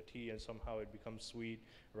salt into the tea and somehow it becomes sweet,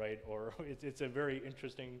 right? Or it's a very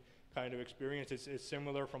interesting kind of experience. It's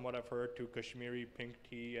similar from what I've heard to Kashmiri pink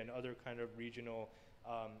tea and other kind of regional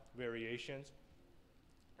variations.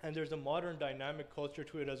 And there's a modern dynamic culture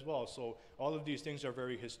to it as well. So all of these things are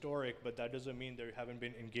very historic, but that doesn't mean they haven't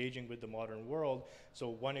been engaging with the modern world. So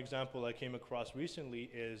one example I came across recently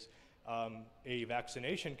is a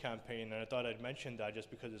vaccination campaign, and I thought I'd mention that just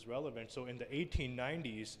because it's relevant. So in the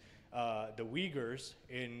 1890s, the Uyghurs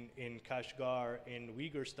in Kashgar, in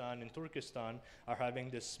Uyghurstan, in Turkestan, are having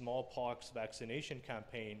this smallpox vaccination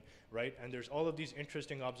campaign, right? And there's all of these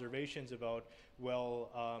interesting observations about, well,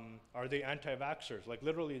 are they anti-vaxxers? Like,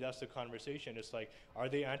 literally, that's the conversation. It's like, are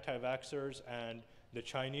they anti-vaxxers? And the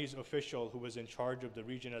Chinese official who was in charge of the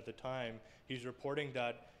region at the time, he's reporting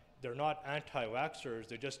that they're not anti-vaxxers,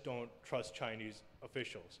 they just don't trust Chinese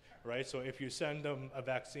officials, right? So if you send them a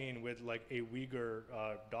vaccine with like a Uyghur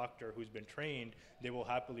doctor who's been trained, they will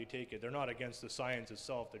happily take it. They're not against the science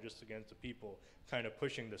itself, they're just against the people kind of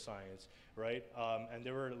pushing the science, right? And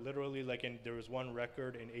there were literally there was one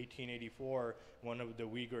record in 1884, one of the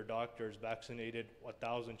Uyghur doctors vaccinated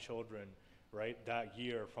 1,000 children, right, that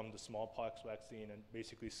year from the smallpox vaccine, and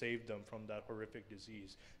basically saved them from that horrific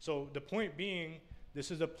disease. So the point being, this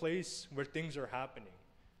is a place where things are happening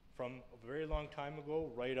from a very long time ago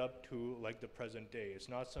right up to like the present day. It's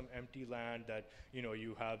not some empty land that, you know,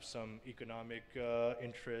 you have some economic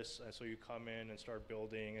interests and so you come in and start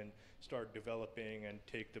building and start developing and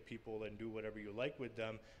take the people and do whatever you like with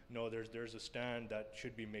them. No, there's a stand that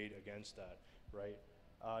should be made against that, right?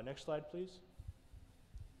 Next slide, please.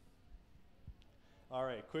 All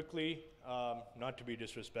right, quickly, not to be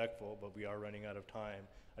disrespectful, but we are running out of time.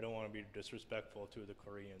 I don't want to be disrespectful to the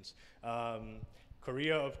Koreans.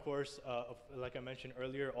 Korea, of course, like I mentioned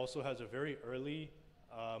earlier, also has a very early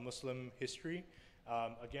Muslim history,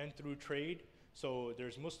 again through trade. So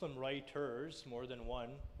there's Muslim writers, more than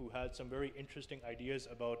one, who had some very interesting ideas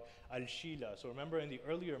about Al-Shila. So remember in the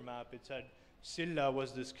earlier map, it said Silla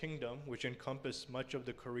was this kingdom which encompassed much of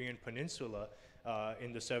the Korean peninsula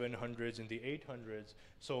in the 700s and the 800s.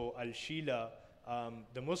 So Al-Shila,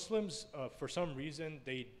 the Muslims, for some reason,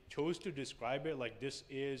 they chose to describe it like this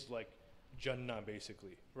is like Jannah,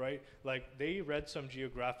 basically, right? Like, they read some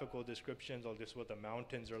geographical descriptions of this, what the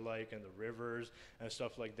mountains are like and the rivers and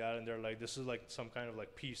stuff like that, and they're like, this is like some kind of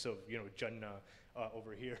like piece of, you know, Jannah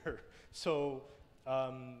over here. So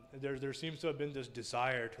there seems to have been this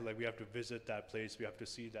desire to, like, we have to visit that place, we have to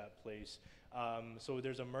see that place. So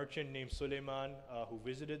there's a merchant named Suleiman who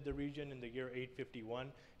visited the region in the year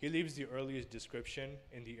 851. He leaves the earliest description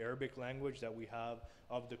in the Arabic language that we have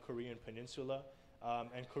of the Korean peninsula.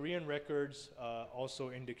 And Korean records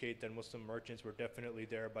also indicate that Muslim merchants were definitely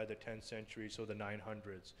there by the 10th century, so the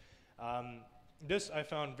 900s. This I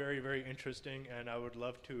found very, very interesting, and I would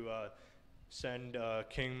love to send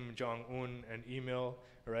Kim Jong-un an email,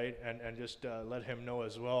 right, and just let him know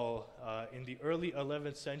as well. In the early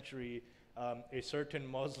 11th century, a certain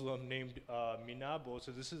Muslim named Minabo,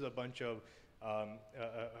 so this is a bunch of,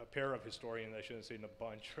 a pair of historians, I shouldn't say in a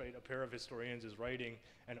bunch, right? A pair of historians is writing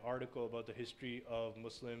an article about the history of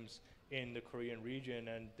Muslims in the Korean region,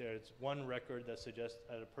 and there's one record that suggests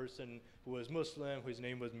that a person who was Muslim, whose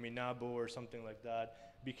name was Minabo or something like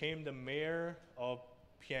that, became the mayor of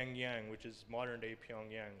Pyongyang, which is modern day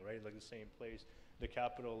Pyongyang, right? Like the same place. the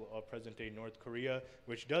capital of present-day North Korea,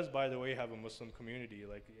 which does, by the way, have a Muslim community.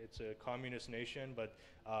 Like, it's a communist nation, but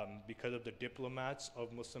because of the diplomats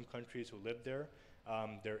of Muslim countries who live there,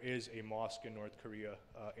 there is a mosque in North Korea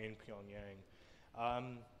in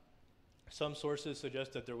Pyongyang. Some sources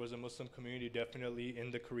suggest that there was a Muslim community definitely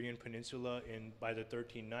in the Korean peninsula by the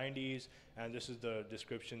 1390s, and this is the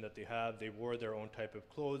description that they have. They wore their own type of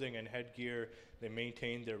clothing and headgear. They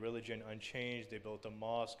maintained their religion unchanged. They built a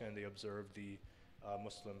mosque, and they observed the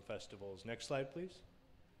Muslim festivals. Next slide, please.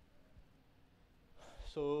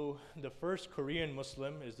 So the first Korean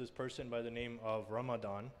Muslim is this person by the name of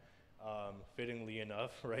Ramadan. Fittingly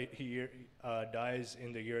enough, right? He dies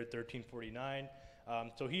in the year 1349.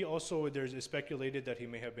 So he also, it's speculated that he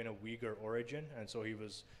may have been a Uyghur origin, and so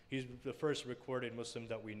he's the first recorded Muslim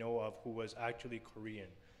that we know of who was actually Korean,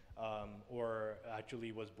 or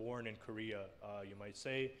actually was born in Korea, you might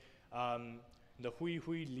say. The Hui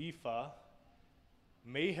Hui Lifa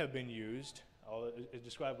may have been used, I'll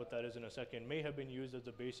describe what that is in a second, may have been used as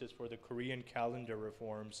the basis for the Korean calendar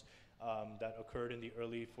reforms that occurred in the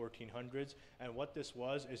early 1400s. And what this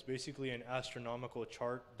was is basically an astronomical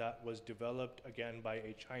chart that was developed again by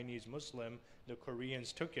a Chinese Muslim. The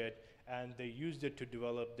Koreans took it and they used it to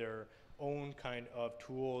develop their own kind of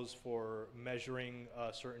tools for measuring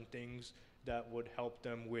certain things that would help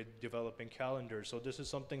them with developing calendars. So this is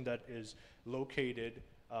something that is located,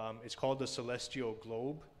 it's called the Celestial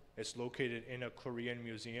Globe. It's located in a Korean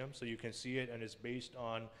museum, so you can see it, and it's based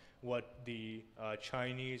on what the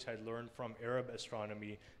Chinese had learned from Arab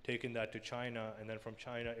astronomy, taken that to China, and then from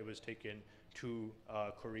China it was taken to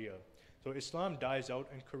Korea. So Islam dies out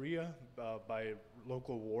in Korea by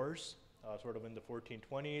local wars, sort of in the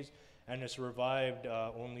 1420s, and it's revived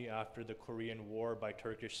only after the Korean War by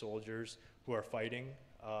Turkish soldiers who are fighting,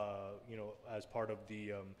 as part of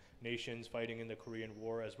the nations fighting in the Korean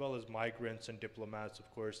War, as well as migrants and diplomats, of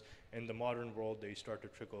course. In the modern world, they start to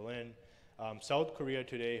trickle in. South Korea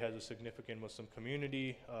today has a significant Muslim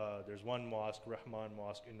community. There's one mosque, Rahman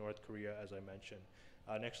Mosque, in North Korea, as I mentioned.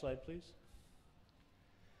 Next slide, please.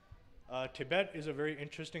 Tibet is a very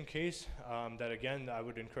interesting case that, again, I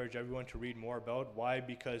would encourage everyone to read more about. Why?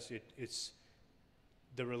 Because it's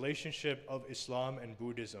the relationship of Islam and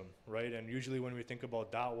Buddhism, right? And usually when we think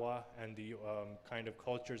about da'wah and the kind of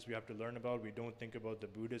cultures we have to learn about, we don't think about the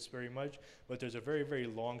Buddhists very much, but there's a very, very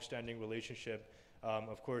long-standing relationship.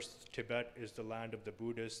 Of course, Tibet is the land of the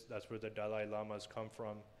Buddhists. That's where the Dalai Lamas come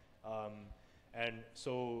from. And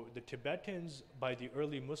so the Tibetans, by the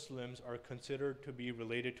early Muslims, are considered to be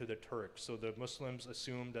related to the Turks. So the Muslims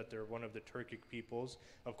assume that they're one of the Turkic peoples.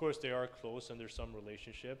 Of course, they are close and there's some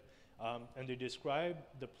relationship. And they describe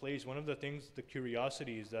the place, one of the things, the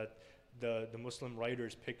curiosities that the Muslim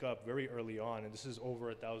writers pick up very early on, and this is over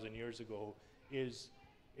 1,000 years ago, is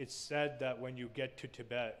it's said that when you get to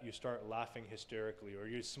Tibet, you start laughing hysterically, or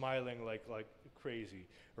you're smiling like crazy,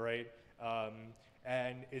 right?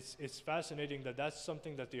 And it's fascinating that that's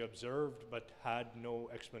something that they observed but had no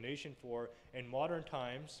explanation for. In modern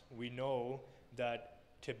times, we know that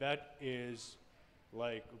Tibet is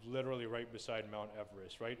like literally right beside Mount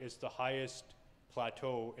Everest, right? It's the highest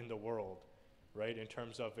plateau in the world, right? In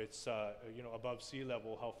terms of its, above sea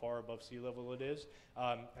level, how far above sea level it is.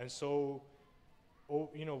 And so,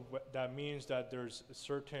 that means that there's a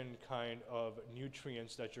certain kind of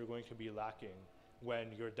nutrients that you're going to be lacking when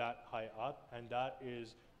you're that high up, and that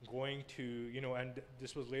is going to, and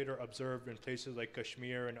this was later observed in places like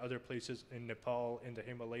Kashmir and other places in Nepal, in the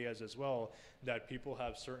Himalayas as well, that people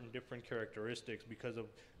have certain different characteristics because of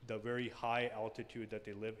the very high altitude that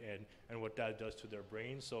they live in and what that does to their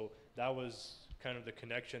brains. So that was kind of the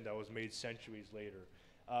connection that was made centuries later.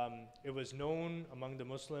 It was known among the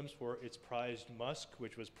Muslims for its prized musk,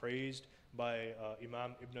 which was praised by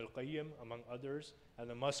Imam Ibn al-Qayyim, among others, and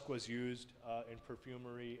the musk was used in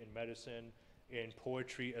perfumery, in medicine, in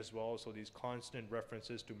poetry as well, so these constant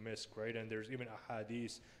references to misk, right? And there's even a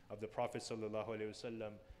hadith of the Prophet sallallahu alaihi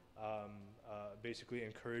wasallam basically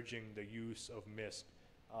encouraging the use of misk.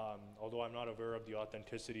 Although I'm not aware of the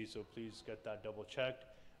authenticity, so please get that double checked.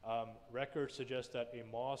 Records suggest that a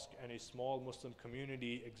mosque and a small Muslim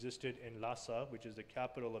community existed in Lhasa, which is the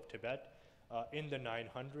capital of Tibet, in the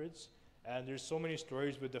 900s. And there's so many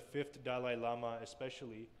stories with the 5th Dalai Lama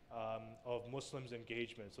especially of Muslims'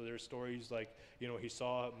 engagement. So there's stories like, he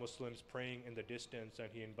saw Muslims praying in the distance and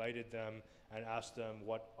he invited them and asked them,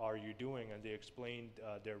 what are you doing? And they explained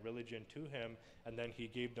their religion to him, and then he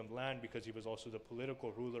gave them land because he was also the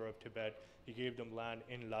political ruler of Tibet. He gave them land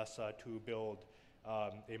in Lhasa to build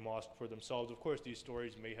a mosque for themselves. Of course, these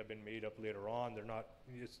stories may have been made up later on. They're not,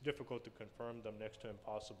 it's difficult to confirm them, next to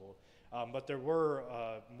impossible. But there were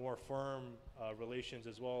more firm relations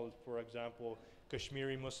as well. For example,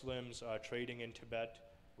 Kashmiri Muslims trading in Tibet,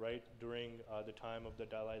 right, during the time of the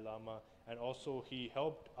Dalai Lama. And also he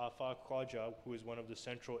helped Afa Khwaja, who is one of the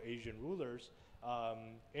Central Asian rulers,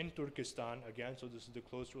 in Turkestan again. So this is the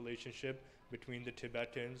close relationship between the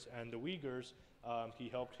Tibetans and the Uyghurs. He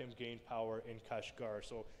helped him gain power in Kashgar.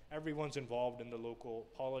 So everyone's involved in the local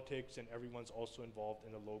politics, and everyone's also involved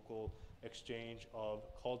in the local exchange of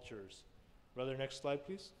cultures. Brother, next slide,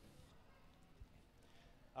 please.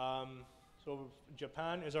 So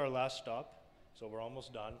Japan is our last stop, so we're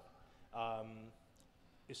almost done.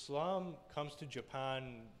 Islam comes to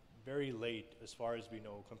Japan very late, as far as we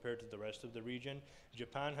know, compared to the rest of the region.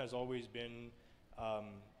 Japan has always been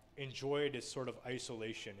enjoyed its sort of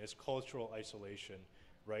isolation, its cultural isolation,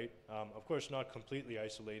 right? Of course, not completely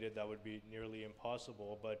isolated, that would be nearly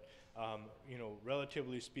impossible, but you know,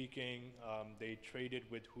 relatively speaking, they traded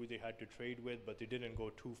with who they had to trade with, but they didn't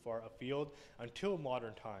go too far afield until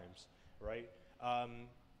modern times, right?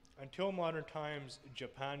 Until modern times,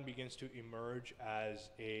 Japan begins to emerge as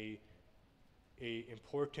a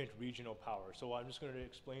important regional power. So I'm just going to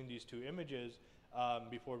explain these two images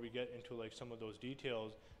before we get into like some of those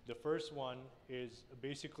details. The first one is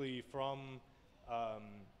basically from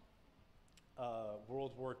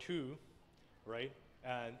World War II, right?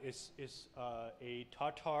 And it's a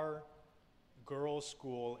Tatar girls'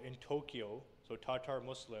 school in Tokyo. So Tatar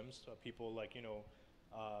Muslims, people like, you know,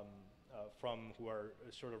 from who are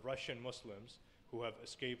sort of Russian Muslims who have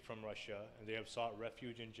escaped from Russia, and they have sought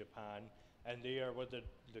refuge in Japan. And they are, what the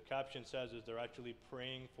caption says is, they're actually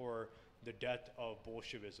praying for the death of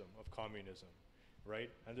Bolshevism, of communism, right?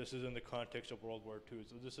 And this is in the context of World War II.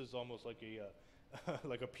 So this is almost like a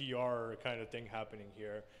like a PR kind of thing happening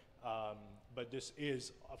here. But this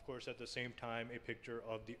is, of course, at the same time, a picture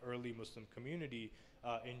of the early Muslim community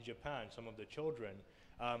in Japan, some of the children.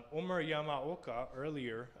 Omar Yamaoka,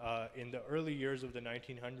 earlier, in the early years of the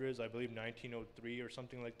 1900s, I believe 1903 or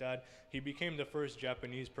something like that, he became the first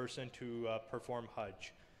Japanese person to perform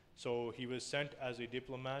Hajj. So he was sent as a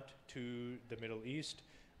diplomat to the Middle East,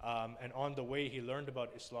 and on the way he learned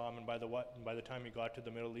about Islam, and by the time he got to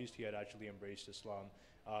the Middle East, he had actually embraced Islam.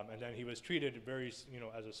 And then he was treated very, you know,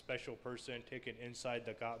 as a special person, taken inside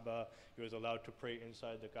the Kaaba. He was allowed to pray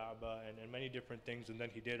inside the Kaaba, and many different things. And then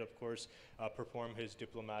he did, of course, perform his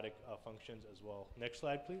diplomatic functions as well. Next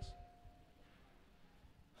slide, please.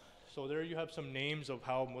 So there you have some names of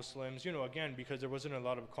how Muslims, you know, again, because there wasn't a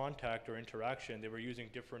lot of contact or interaction, they were using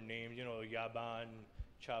different names, you know, Yaban,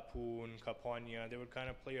 Chapun, Kapwanya. They would kind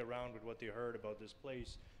of play around with what they heard about this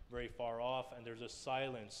place very far off, and there's a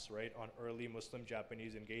silence, right, on early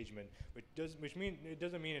Muslim-Japanese engagement, which it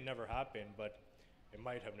doesn't mean it never happened, but it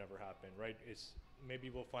might have never happened, right? It's, maybe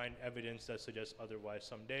we'll find evidence that suggests otherwise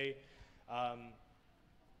someday.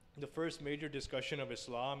 The first major discussion of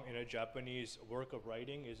Islam in a Japanese work of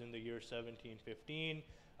writing is in the year 1715.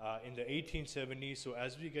 In the 1870s, so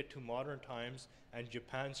as we get to modern times and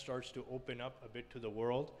Japan starts to open up a bit to the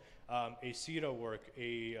world, a seerah work,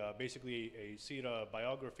 basically a seerah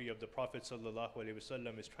biography of the Prophet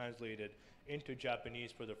ﷺ is translated into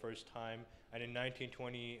Japanese for the first time, and in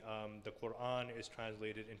 1920 the Quran is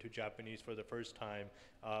translated into Japanese for the first time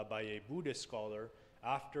by a Buddhist scholar.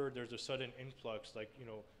 After there's a sudden influx, like, you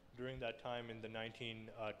know, during that time in the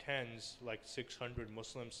 1910s, like 600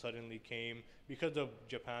 Muslims suddenly came because of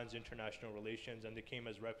Japan's international relations, and they came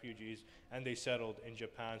as refugees and they settled in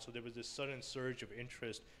Japan. So there was this sudden surge of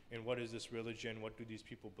interest in what is this religion, what do these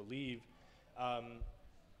people believe.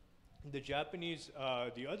 The Japanese,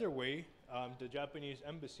 the other way, the Japanese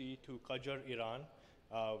embassy to Qajar, Iran,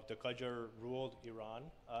 the Qajar ruled Iran,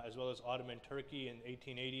 as well as Ottoman Turkey in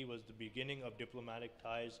 1880 was the beginning of diplomatic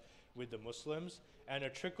ties with the Muslims, and a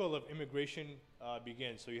trickle of immigration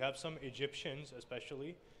begins. So you have some Egyptians,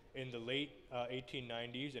 especially in the late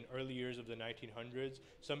 1890s and early years of the 1900s,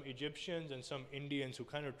 some Egyptians and some Indians who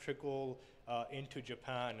kind of trickle into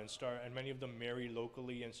Japan and many of them marry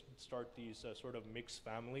locally and start these sort of mixed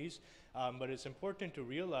families. But it's important to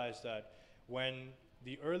realize that when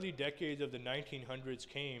the early decades of the 1900s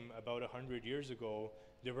came, about 100 years ago,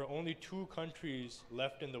 there were only two countries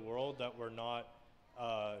left in the world that were not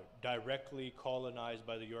directly colonized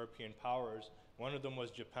by the European powers. One of them was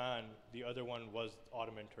Japan, the other one was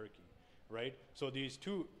Ottoman Turkey, right? So these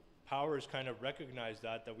two powers kind of recognized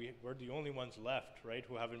that we're the only ones left, right,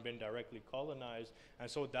 who haven't been directly colonized, and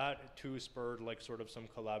so that too spurred like sort of some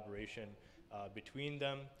collaboration between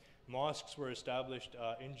them. Mosques were established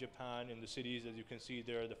in Japan in the cities, as you can see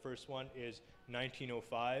there. The first one is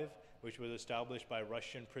 1905, which was established by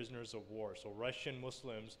Russian prisoners of war. So Russian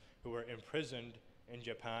Muslims who were imprisoned in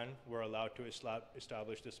Japan were allowed to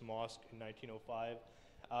establish this mosque in 1905.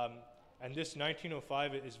 And this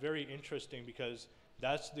 1905 is very interesting because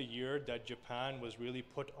that's the year that Japan was really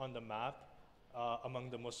put on the map among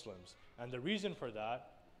the Muslims. And the reason for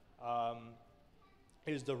that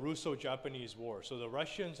is the Russo-Japanese War. So the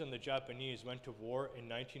Russians and the Japanese went to war in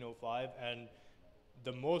 1905, and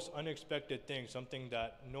the most unexpected thing, something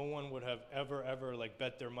that no one would have ever like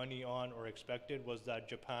bet their money on or expected, was that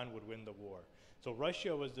Japan would win the war. So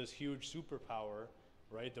Russia was this huge superpower,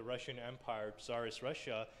 right? The Russian Empire, Tsarist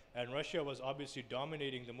Russia, and Russia was obviously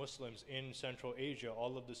dominating the Muslims in Central Asia.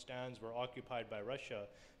 All of the stands were occupied by Russia.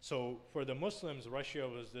 So for the Muslims, Russia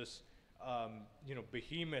was this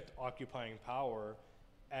behemoth occupying power.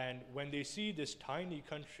 And when they see this tiny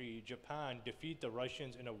country, Japan, defeat the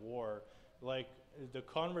Russians in a war, like the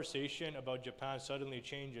conversation about Japan suddenly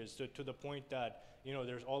changes to the point that,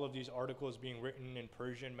 there's all of these articles being written in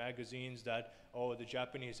Persian magazines that, oh, the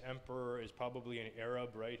Japanese emperor is probably an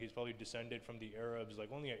Arab, right? He's probably descended from the Arabs. Like,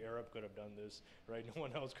 only an Arab could have done this, right? No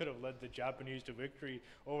one else could have led the Japanese to victory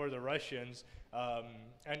over the Russians.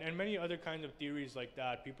 And many other kinds of theories like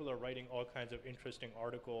that. People are writing all kinds of interesting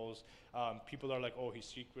articles. People are like, oh, he's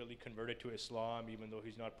secretly converted to Islam, even though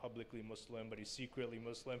he's not publicly Muslim, but he's secretly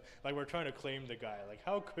Muslim. Like, we're trying to claim the guy. Like,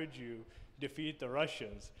 how could you defeat the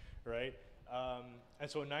Russians, right? And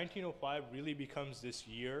so 1905 really becomes this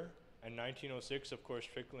year, and 1906, of course,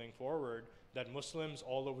 trickling forward, that Muslims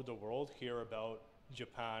all over the world hear about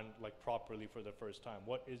Japan like properly for the first time.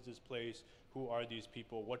 What is this place? Who are these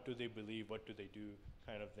people? What do they believe? What do they do?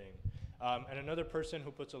 Kind of thing. And another person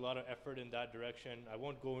who puts a lot of effort in that direction, I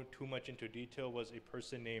won't go too much into detail, was a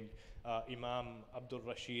person named Imam Abdul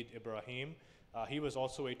Rashid Ibrahim. He was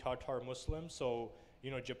also a Tatar Muslim, so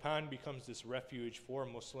Japan becomes this refuge for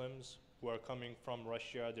Muslims who are coming from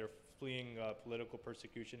Russia. They're fleeing political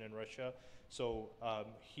persecution in Russia. So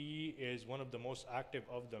he is one of the most active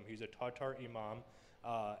of them. He's a Tatar Imam,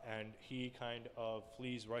 and he kind of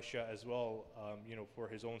flees Russia as well, for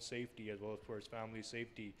his own safety as well as for his family's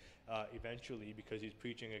safety eventually, because he's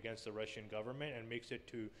preaching against the Russian government, and makes it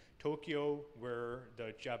to Tokyo, where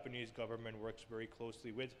the Japanese government works very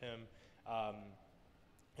closely with him.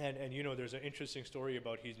 And there's an interesting story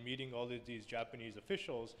about he's meeting all of these Japanese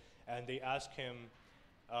officials, and they ask him,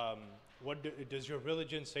 does your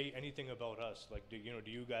religion say anything about us? Like, do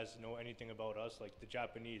you guys know anything about us? Like the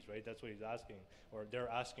Japanese, right? That's what he's asking, or they're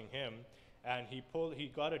asking him. And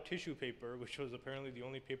he got a tissue paper, which was apparently the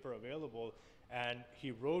only paper available, and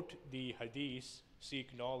he wrote the hadith,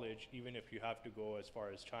 seek knowledge, even if you have to go as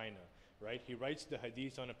far as China, right? He writes the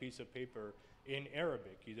hadith on a piece of paper in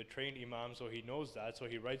Arabic. He's a trained imam, so he knows that. So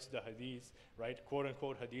he writes the hadith, right? Quote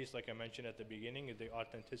unquote hadith, like I mentioned at the beginning, the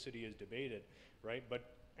authenticity is debated, right? But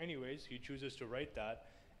anyways, he chooses to write that.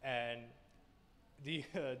 And the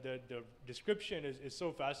description is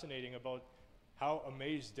so fascinating about how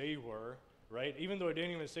amazed they were, right? Even though it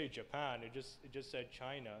didn't even say Japan, it just said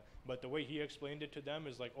China. But the way he explained it to them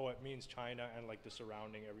is like, oh, it means China and like the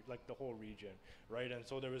surrounding, like the whole region, right? And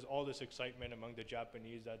so there was all this excitement among the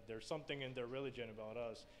Japanese that there's something in their religion about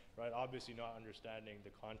us, right? Obviously not understanding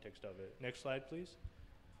the context of it. Next slide, please.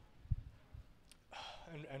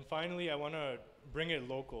 And finally, I want to bring it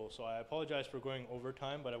local. So I apologize for going over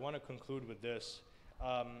time, but I want to conclude with this.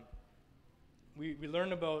 We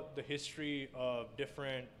learn about the history of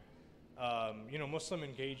different Muslim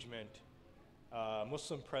engagement,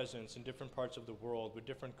 Muslim presence in different parts of the world with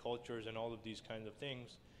different cultures and all of these kinds of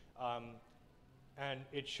things. And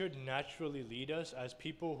it should naturally lead us as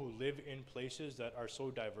people who live in places that are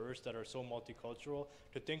so diverse, that are so multicultural,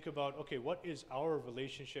 to think about, okay, what is our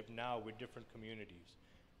relationship now with different communities,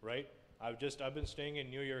 right? I've been staying in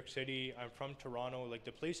New York City. I'm from Toronto. Like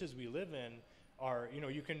the places we live in are,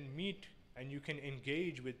 you can meet and you can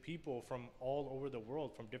engage with people from all over the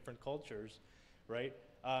world, from different cultures, right?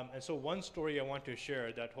 And so one story I want to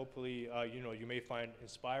share that hopefully you may find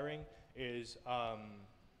inspiring is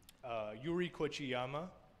Yuri Kochiyama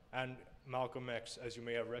and Malcolm X, as you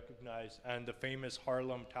may have recognized, and the famous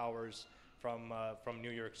Harlem Towers from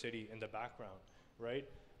New York City in the background, right?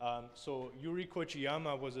 So Yuri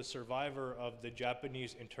Kochiyama was a survivor of the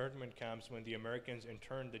Japanese internment camps when the Americans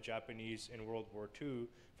interned the Japanese in World War II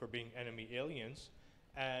for being enemy aliens.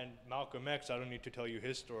 And Malcolm X, I don't need to tell you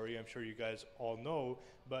his story, I'm sure you guys all know,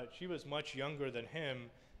 but she was much younger than him,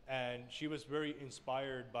 and she was very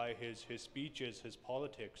inspired by his speeches, his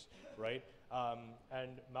politics, right?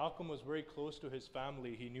 And Malcolm was very close to his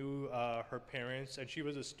family. He knew her parents, and she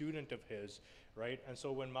was a student of his, right? And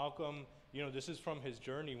so when Malcolm, this is from his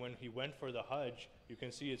journey when he went for the Hajj. You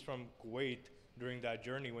can see it's from Kuwait. During that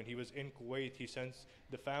journey, when he was in Kuwait, he sends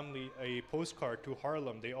the family a postcard to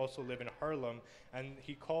Harlem. They also live in Harlem, and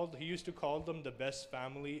he used to call them the best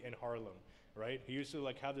family in Harlem, right? He used to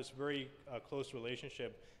have this very close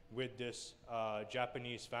relationship with this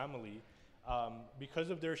Japanese family because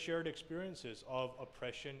of their shared experiences of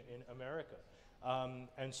oppression in America.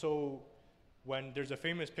 And so when there's a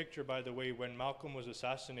famous picture, by the way, when Malcolm was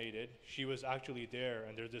assassinated, she was actually there,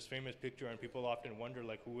 and there's this famous picture, and people often wonder,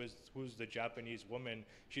 who's the Japanese woman?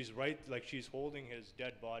 She's right, she's holding his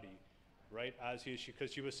dead body, right?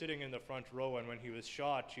 Because she was sitting in the front row, and when he was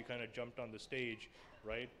shot, she kind of jumped on the stage,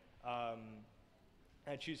 right?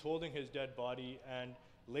 And she's holding his dead body, and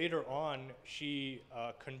later on, she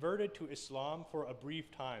converted to Islam for a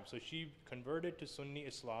brief time. So she converted to Sunni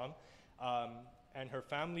Islam, and her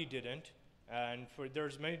family didn't. And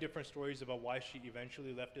there's many different stories about why she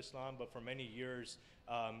eventually left Islam, but for many years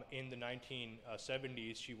in the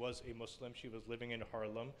 1970s, she was a Muslim. She was living in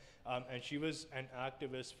Harlem, and she was an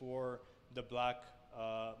activist for the black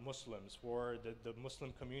Muslims, for the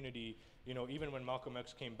Muslim community. Even when Malcolm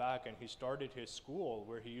X came back and he started his school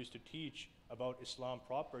where he used to teach about Islam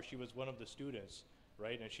proper, she was one of the students,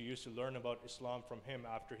 right? And she used to learn about Islam from him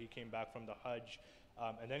after he came back from the Hajj.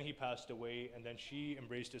 And then he passed away, and then she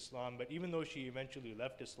embraced Islam. But even though she eventually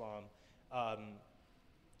left Islam,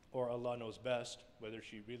 or Allah knows best, whether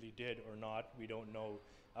she really did or not, we don't know,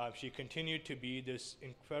 she continued to be this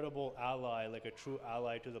incredible ally, like a true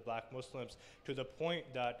ally to the black Muslims, to the point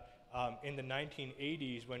that in the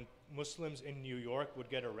 1980s, when Muslims in New York would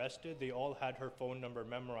get arrested, they all had her phone number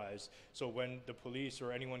memorized. So when the police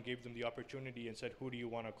or anyone gave them the opportunity and said, who do you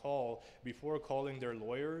want to call, before calling their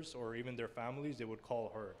lawyers or even their families, they would call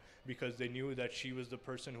her, because they knew that she was the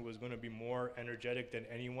person who was going to be more energetic than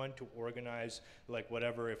anyone to organize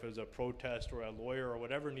whatever, if it was a protest or a lawyer or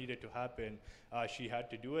whatever needed to happen, she had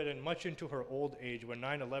to do it. And much into her old age, when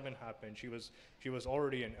 9/11 happened, she was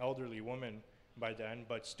already an elderly woman by then,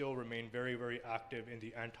 but still remained very, very active in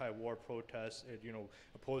the anti-war protests,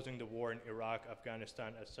 opposing the war in Iraq,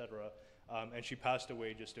 Afghanistan, etc. And she passed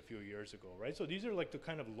away just a few years ago, right? So these are the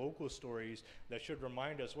kind of local stories that should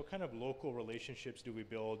remind us, what kind of local relationships do we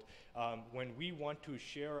build when we want to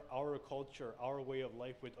share our culture, our way of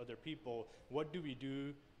life with other people? What do we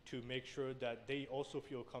do to make sure that they also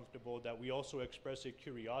feel comfortable, that we also express a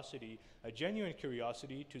curiosity, a genuine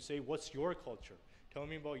curiosity to say, what's your culture? Tell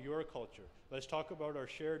me about your culture. Let's talk about our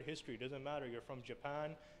shared history. It doesn't matter, you're from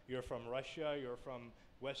Japan, you're from Russia, you're from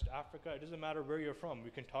West Africa. It doesn't matter where you're from. We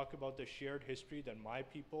can talk about the shared history that my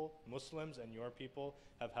people, Muslims, and your people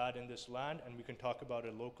have had in this land, and we can talk about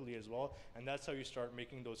it locally as well. And that's how you start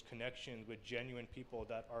making those connections with genuine people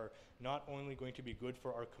that are not only going to be good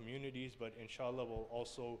for our communities, but inshallah will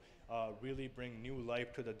also really bring new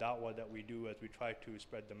life to the da'wah that we do as we try to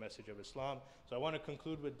spread the message of Islam. So I want to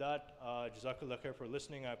conclude with that. Jazakallah khair for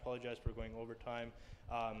listening. I apologize for going over time.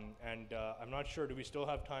 I'm not sure, do we still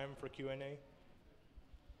have time for Q&A?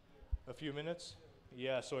 A few minutes?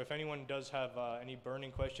 Yeah, so if anyone does have any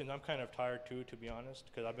burning questions, I'm kind of tired too, to be honest,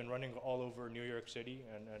 because I've been running all over New York City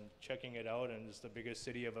and checking it out, and it's the biggest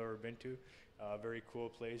city I've ever been to. Very cool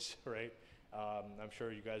place, right? I'm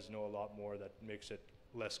sure you guys know a lot more that makes it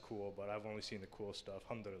less cool, but I've only seen the cool stuff,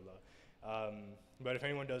 alhamdulillah. But if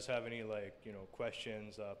anyone does have any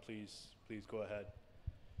questions, please go ahead.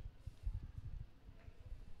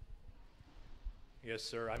 Yes,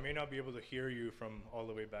 sir. I may not be able to hear you from all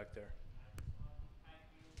the way back there.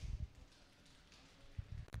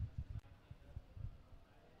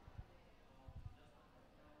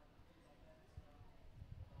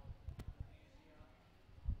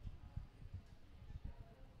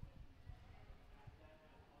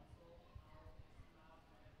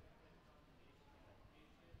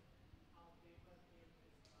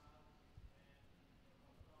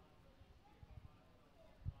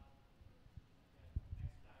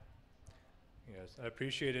 Yes, I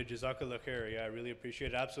appreciate it. Jazakallah khair. Yeah, I really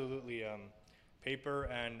appreciate it. Absolutely. Paper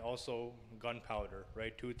and also gunpowder,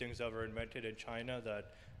 right? Two things that were invented in China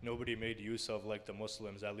that nobody made use of, like the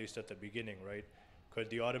Muslims, at least at the beginning, right? Could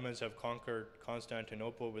the Ottomans have conquered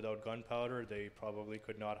Constantinople without gunpowder? They probably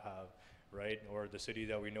could not have, right? Or the city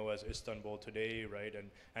that we know as Istanbul today, right?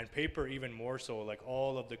 And paper even more so, like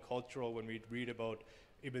all of the cultural, when we read about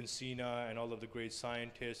Ibn Sina and all of the great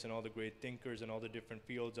scientists and all the great thinkers and all the different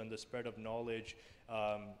fields and the spread of knowledge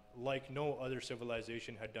like no other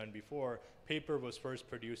civilization had done before. Paper was first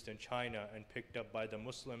produced in China and picked up by the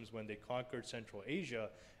Muslims when they conquered Central Asia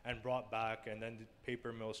and brought back, and then the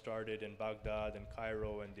paper mill started in Baghdad and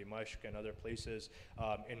Cairo and Dimashq and other places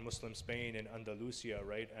in Muslim Spain and Andalusia,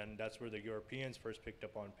 right? And that's where the Europeans first picked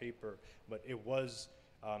up on paper. But it was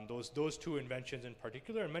those two inventions in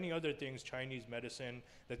particular, and many other things, Chinese medicine,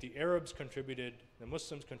 that the Arabs contributed, the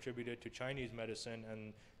Muslims contributed to Chinese medicine,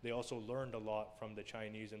 and they also learned a lot from the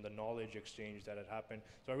Chinese and the knowledge exchange that had happened.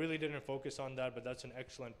 So I really didn't focus on that, but that's an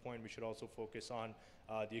excellent point. We should also focus on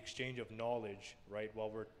the exchange of knowledge, right, while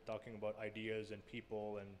we're talking about ideas and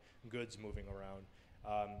people and goods moving around.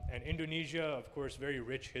 And Indonesia, of course, very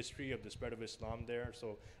rich history of the spread of Islam there,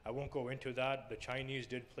 so I won't go into that. The Chinese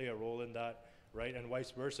did play a role in that, right, and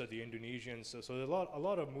vice versa, the Indonesians. So there's a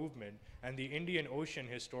lot of movement. And the Indian Ocean,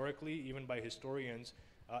 historically, even by historians,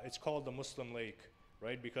 it's called the Muslim Lake,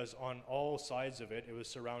 right, because on all sides of it, it was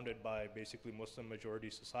surrounded by basically Muslim majority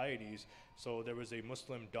societies. So there was a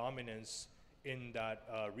Muslim dominance in that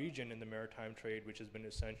region in the maritime trade, which has been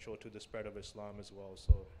essential to the spread of Islam as well.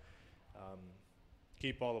 So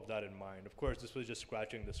keep all of that in mind. Of course, this was just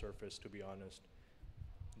scratching the surface, to be honest.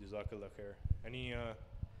 Jazakallah khair.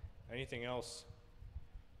 Anything else?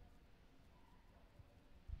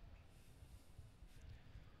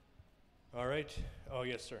 All right. Oh,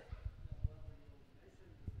 yes, sir.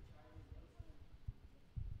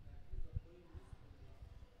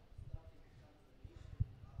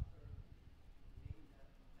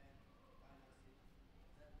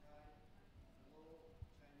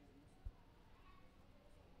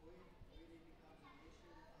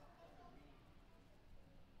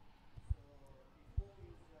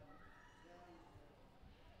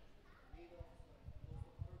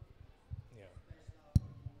 Yeah.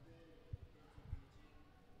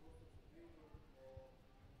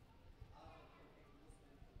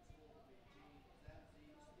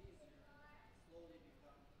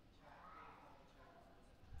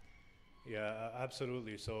 Yeah,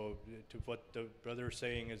 absolutely. So to what the brother is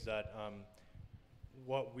saying is that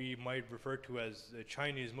what we might refer to as the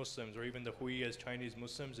Chinese Muslims, or even the Hui as Chinese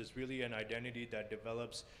Muslims, is really an identity that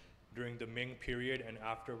develops during the Ming period and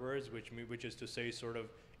afterwards, which is to say, sort of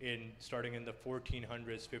starting in the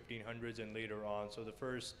 1400s, 1500s, and later on. So the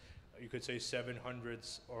first, you could say,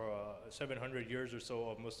 700s or 700 years or so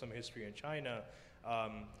of Muslim history in China.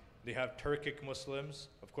 They have Turkic Muslims.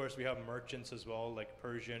 Of course, we have merchants as well, like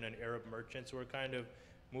Persian and Arab merchants who are kind of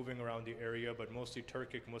moving around the area, but mostly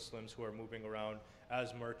Turkic Muslims who are moving around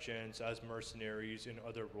as merchants, as mercenaries in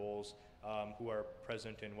other roles, who are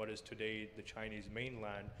present in what is today the Chinese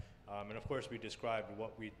mainland. And of course, we described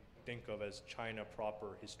what we think of as China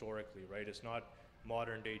proper historically, right? It's not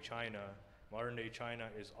modern day China. Modern day China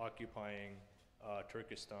is occupying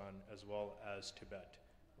Turkestan as well as Tibet,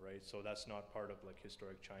 right? So that's not part of like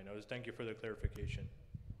historic China. Thank you for the clarification.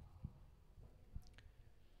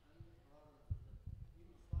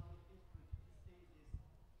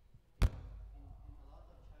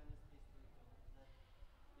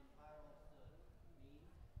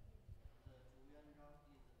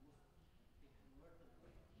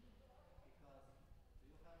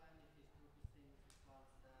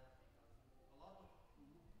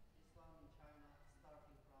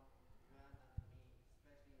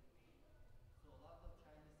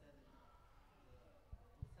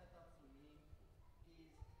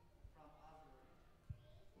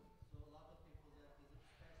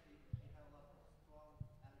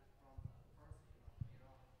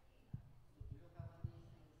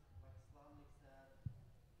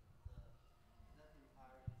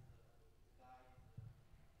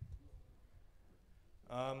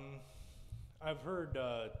 Um, I've heard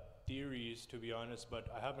theories, to be honest, but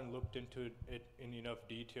I haven't looked into it in enough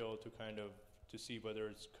detail to kind of to see whether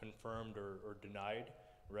it's confirmed or denied,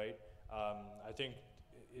 right? I think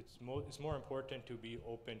it's more important to be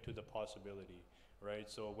open to the possibility, right?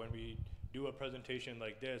 So when we do a presentation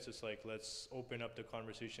like this, it's like, let's open up the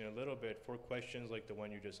conversation a little bit for questions like the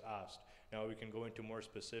one you just asked. Now we can go into more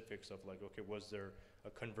specifics of like, okay, was there a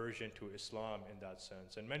conversion to Islam in that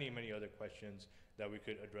sense? And many, many other questions that we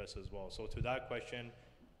could address as well. So to that question,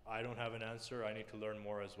 I don't have an answer. I need to learn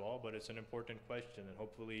more as well, but it's an important question, and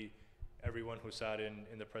hopefully everyone who sat in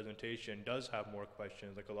the presentation does have more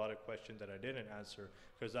questions, like a lot of questions that I didn't answer,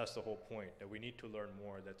 because that's the whole point, that we need to learn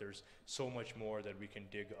more, that there's so much more that we can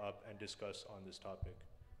dig up and discuss on this topic.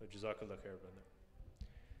 So Jazakallah khair, brother.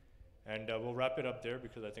 And we'll wrap it up there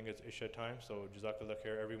because I think it's Isha time. So Jazakallah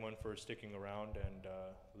khair, everyone, for sticking around and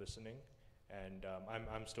listening. And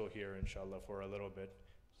I'm still here, inshallah, for a little bit.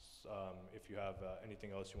 if you have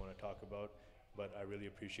anything else you want to talk about. But I really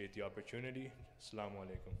appreciate the opportunity. Assalamu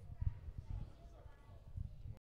alaikum.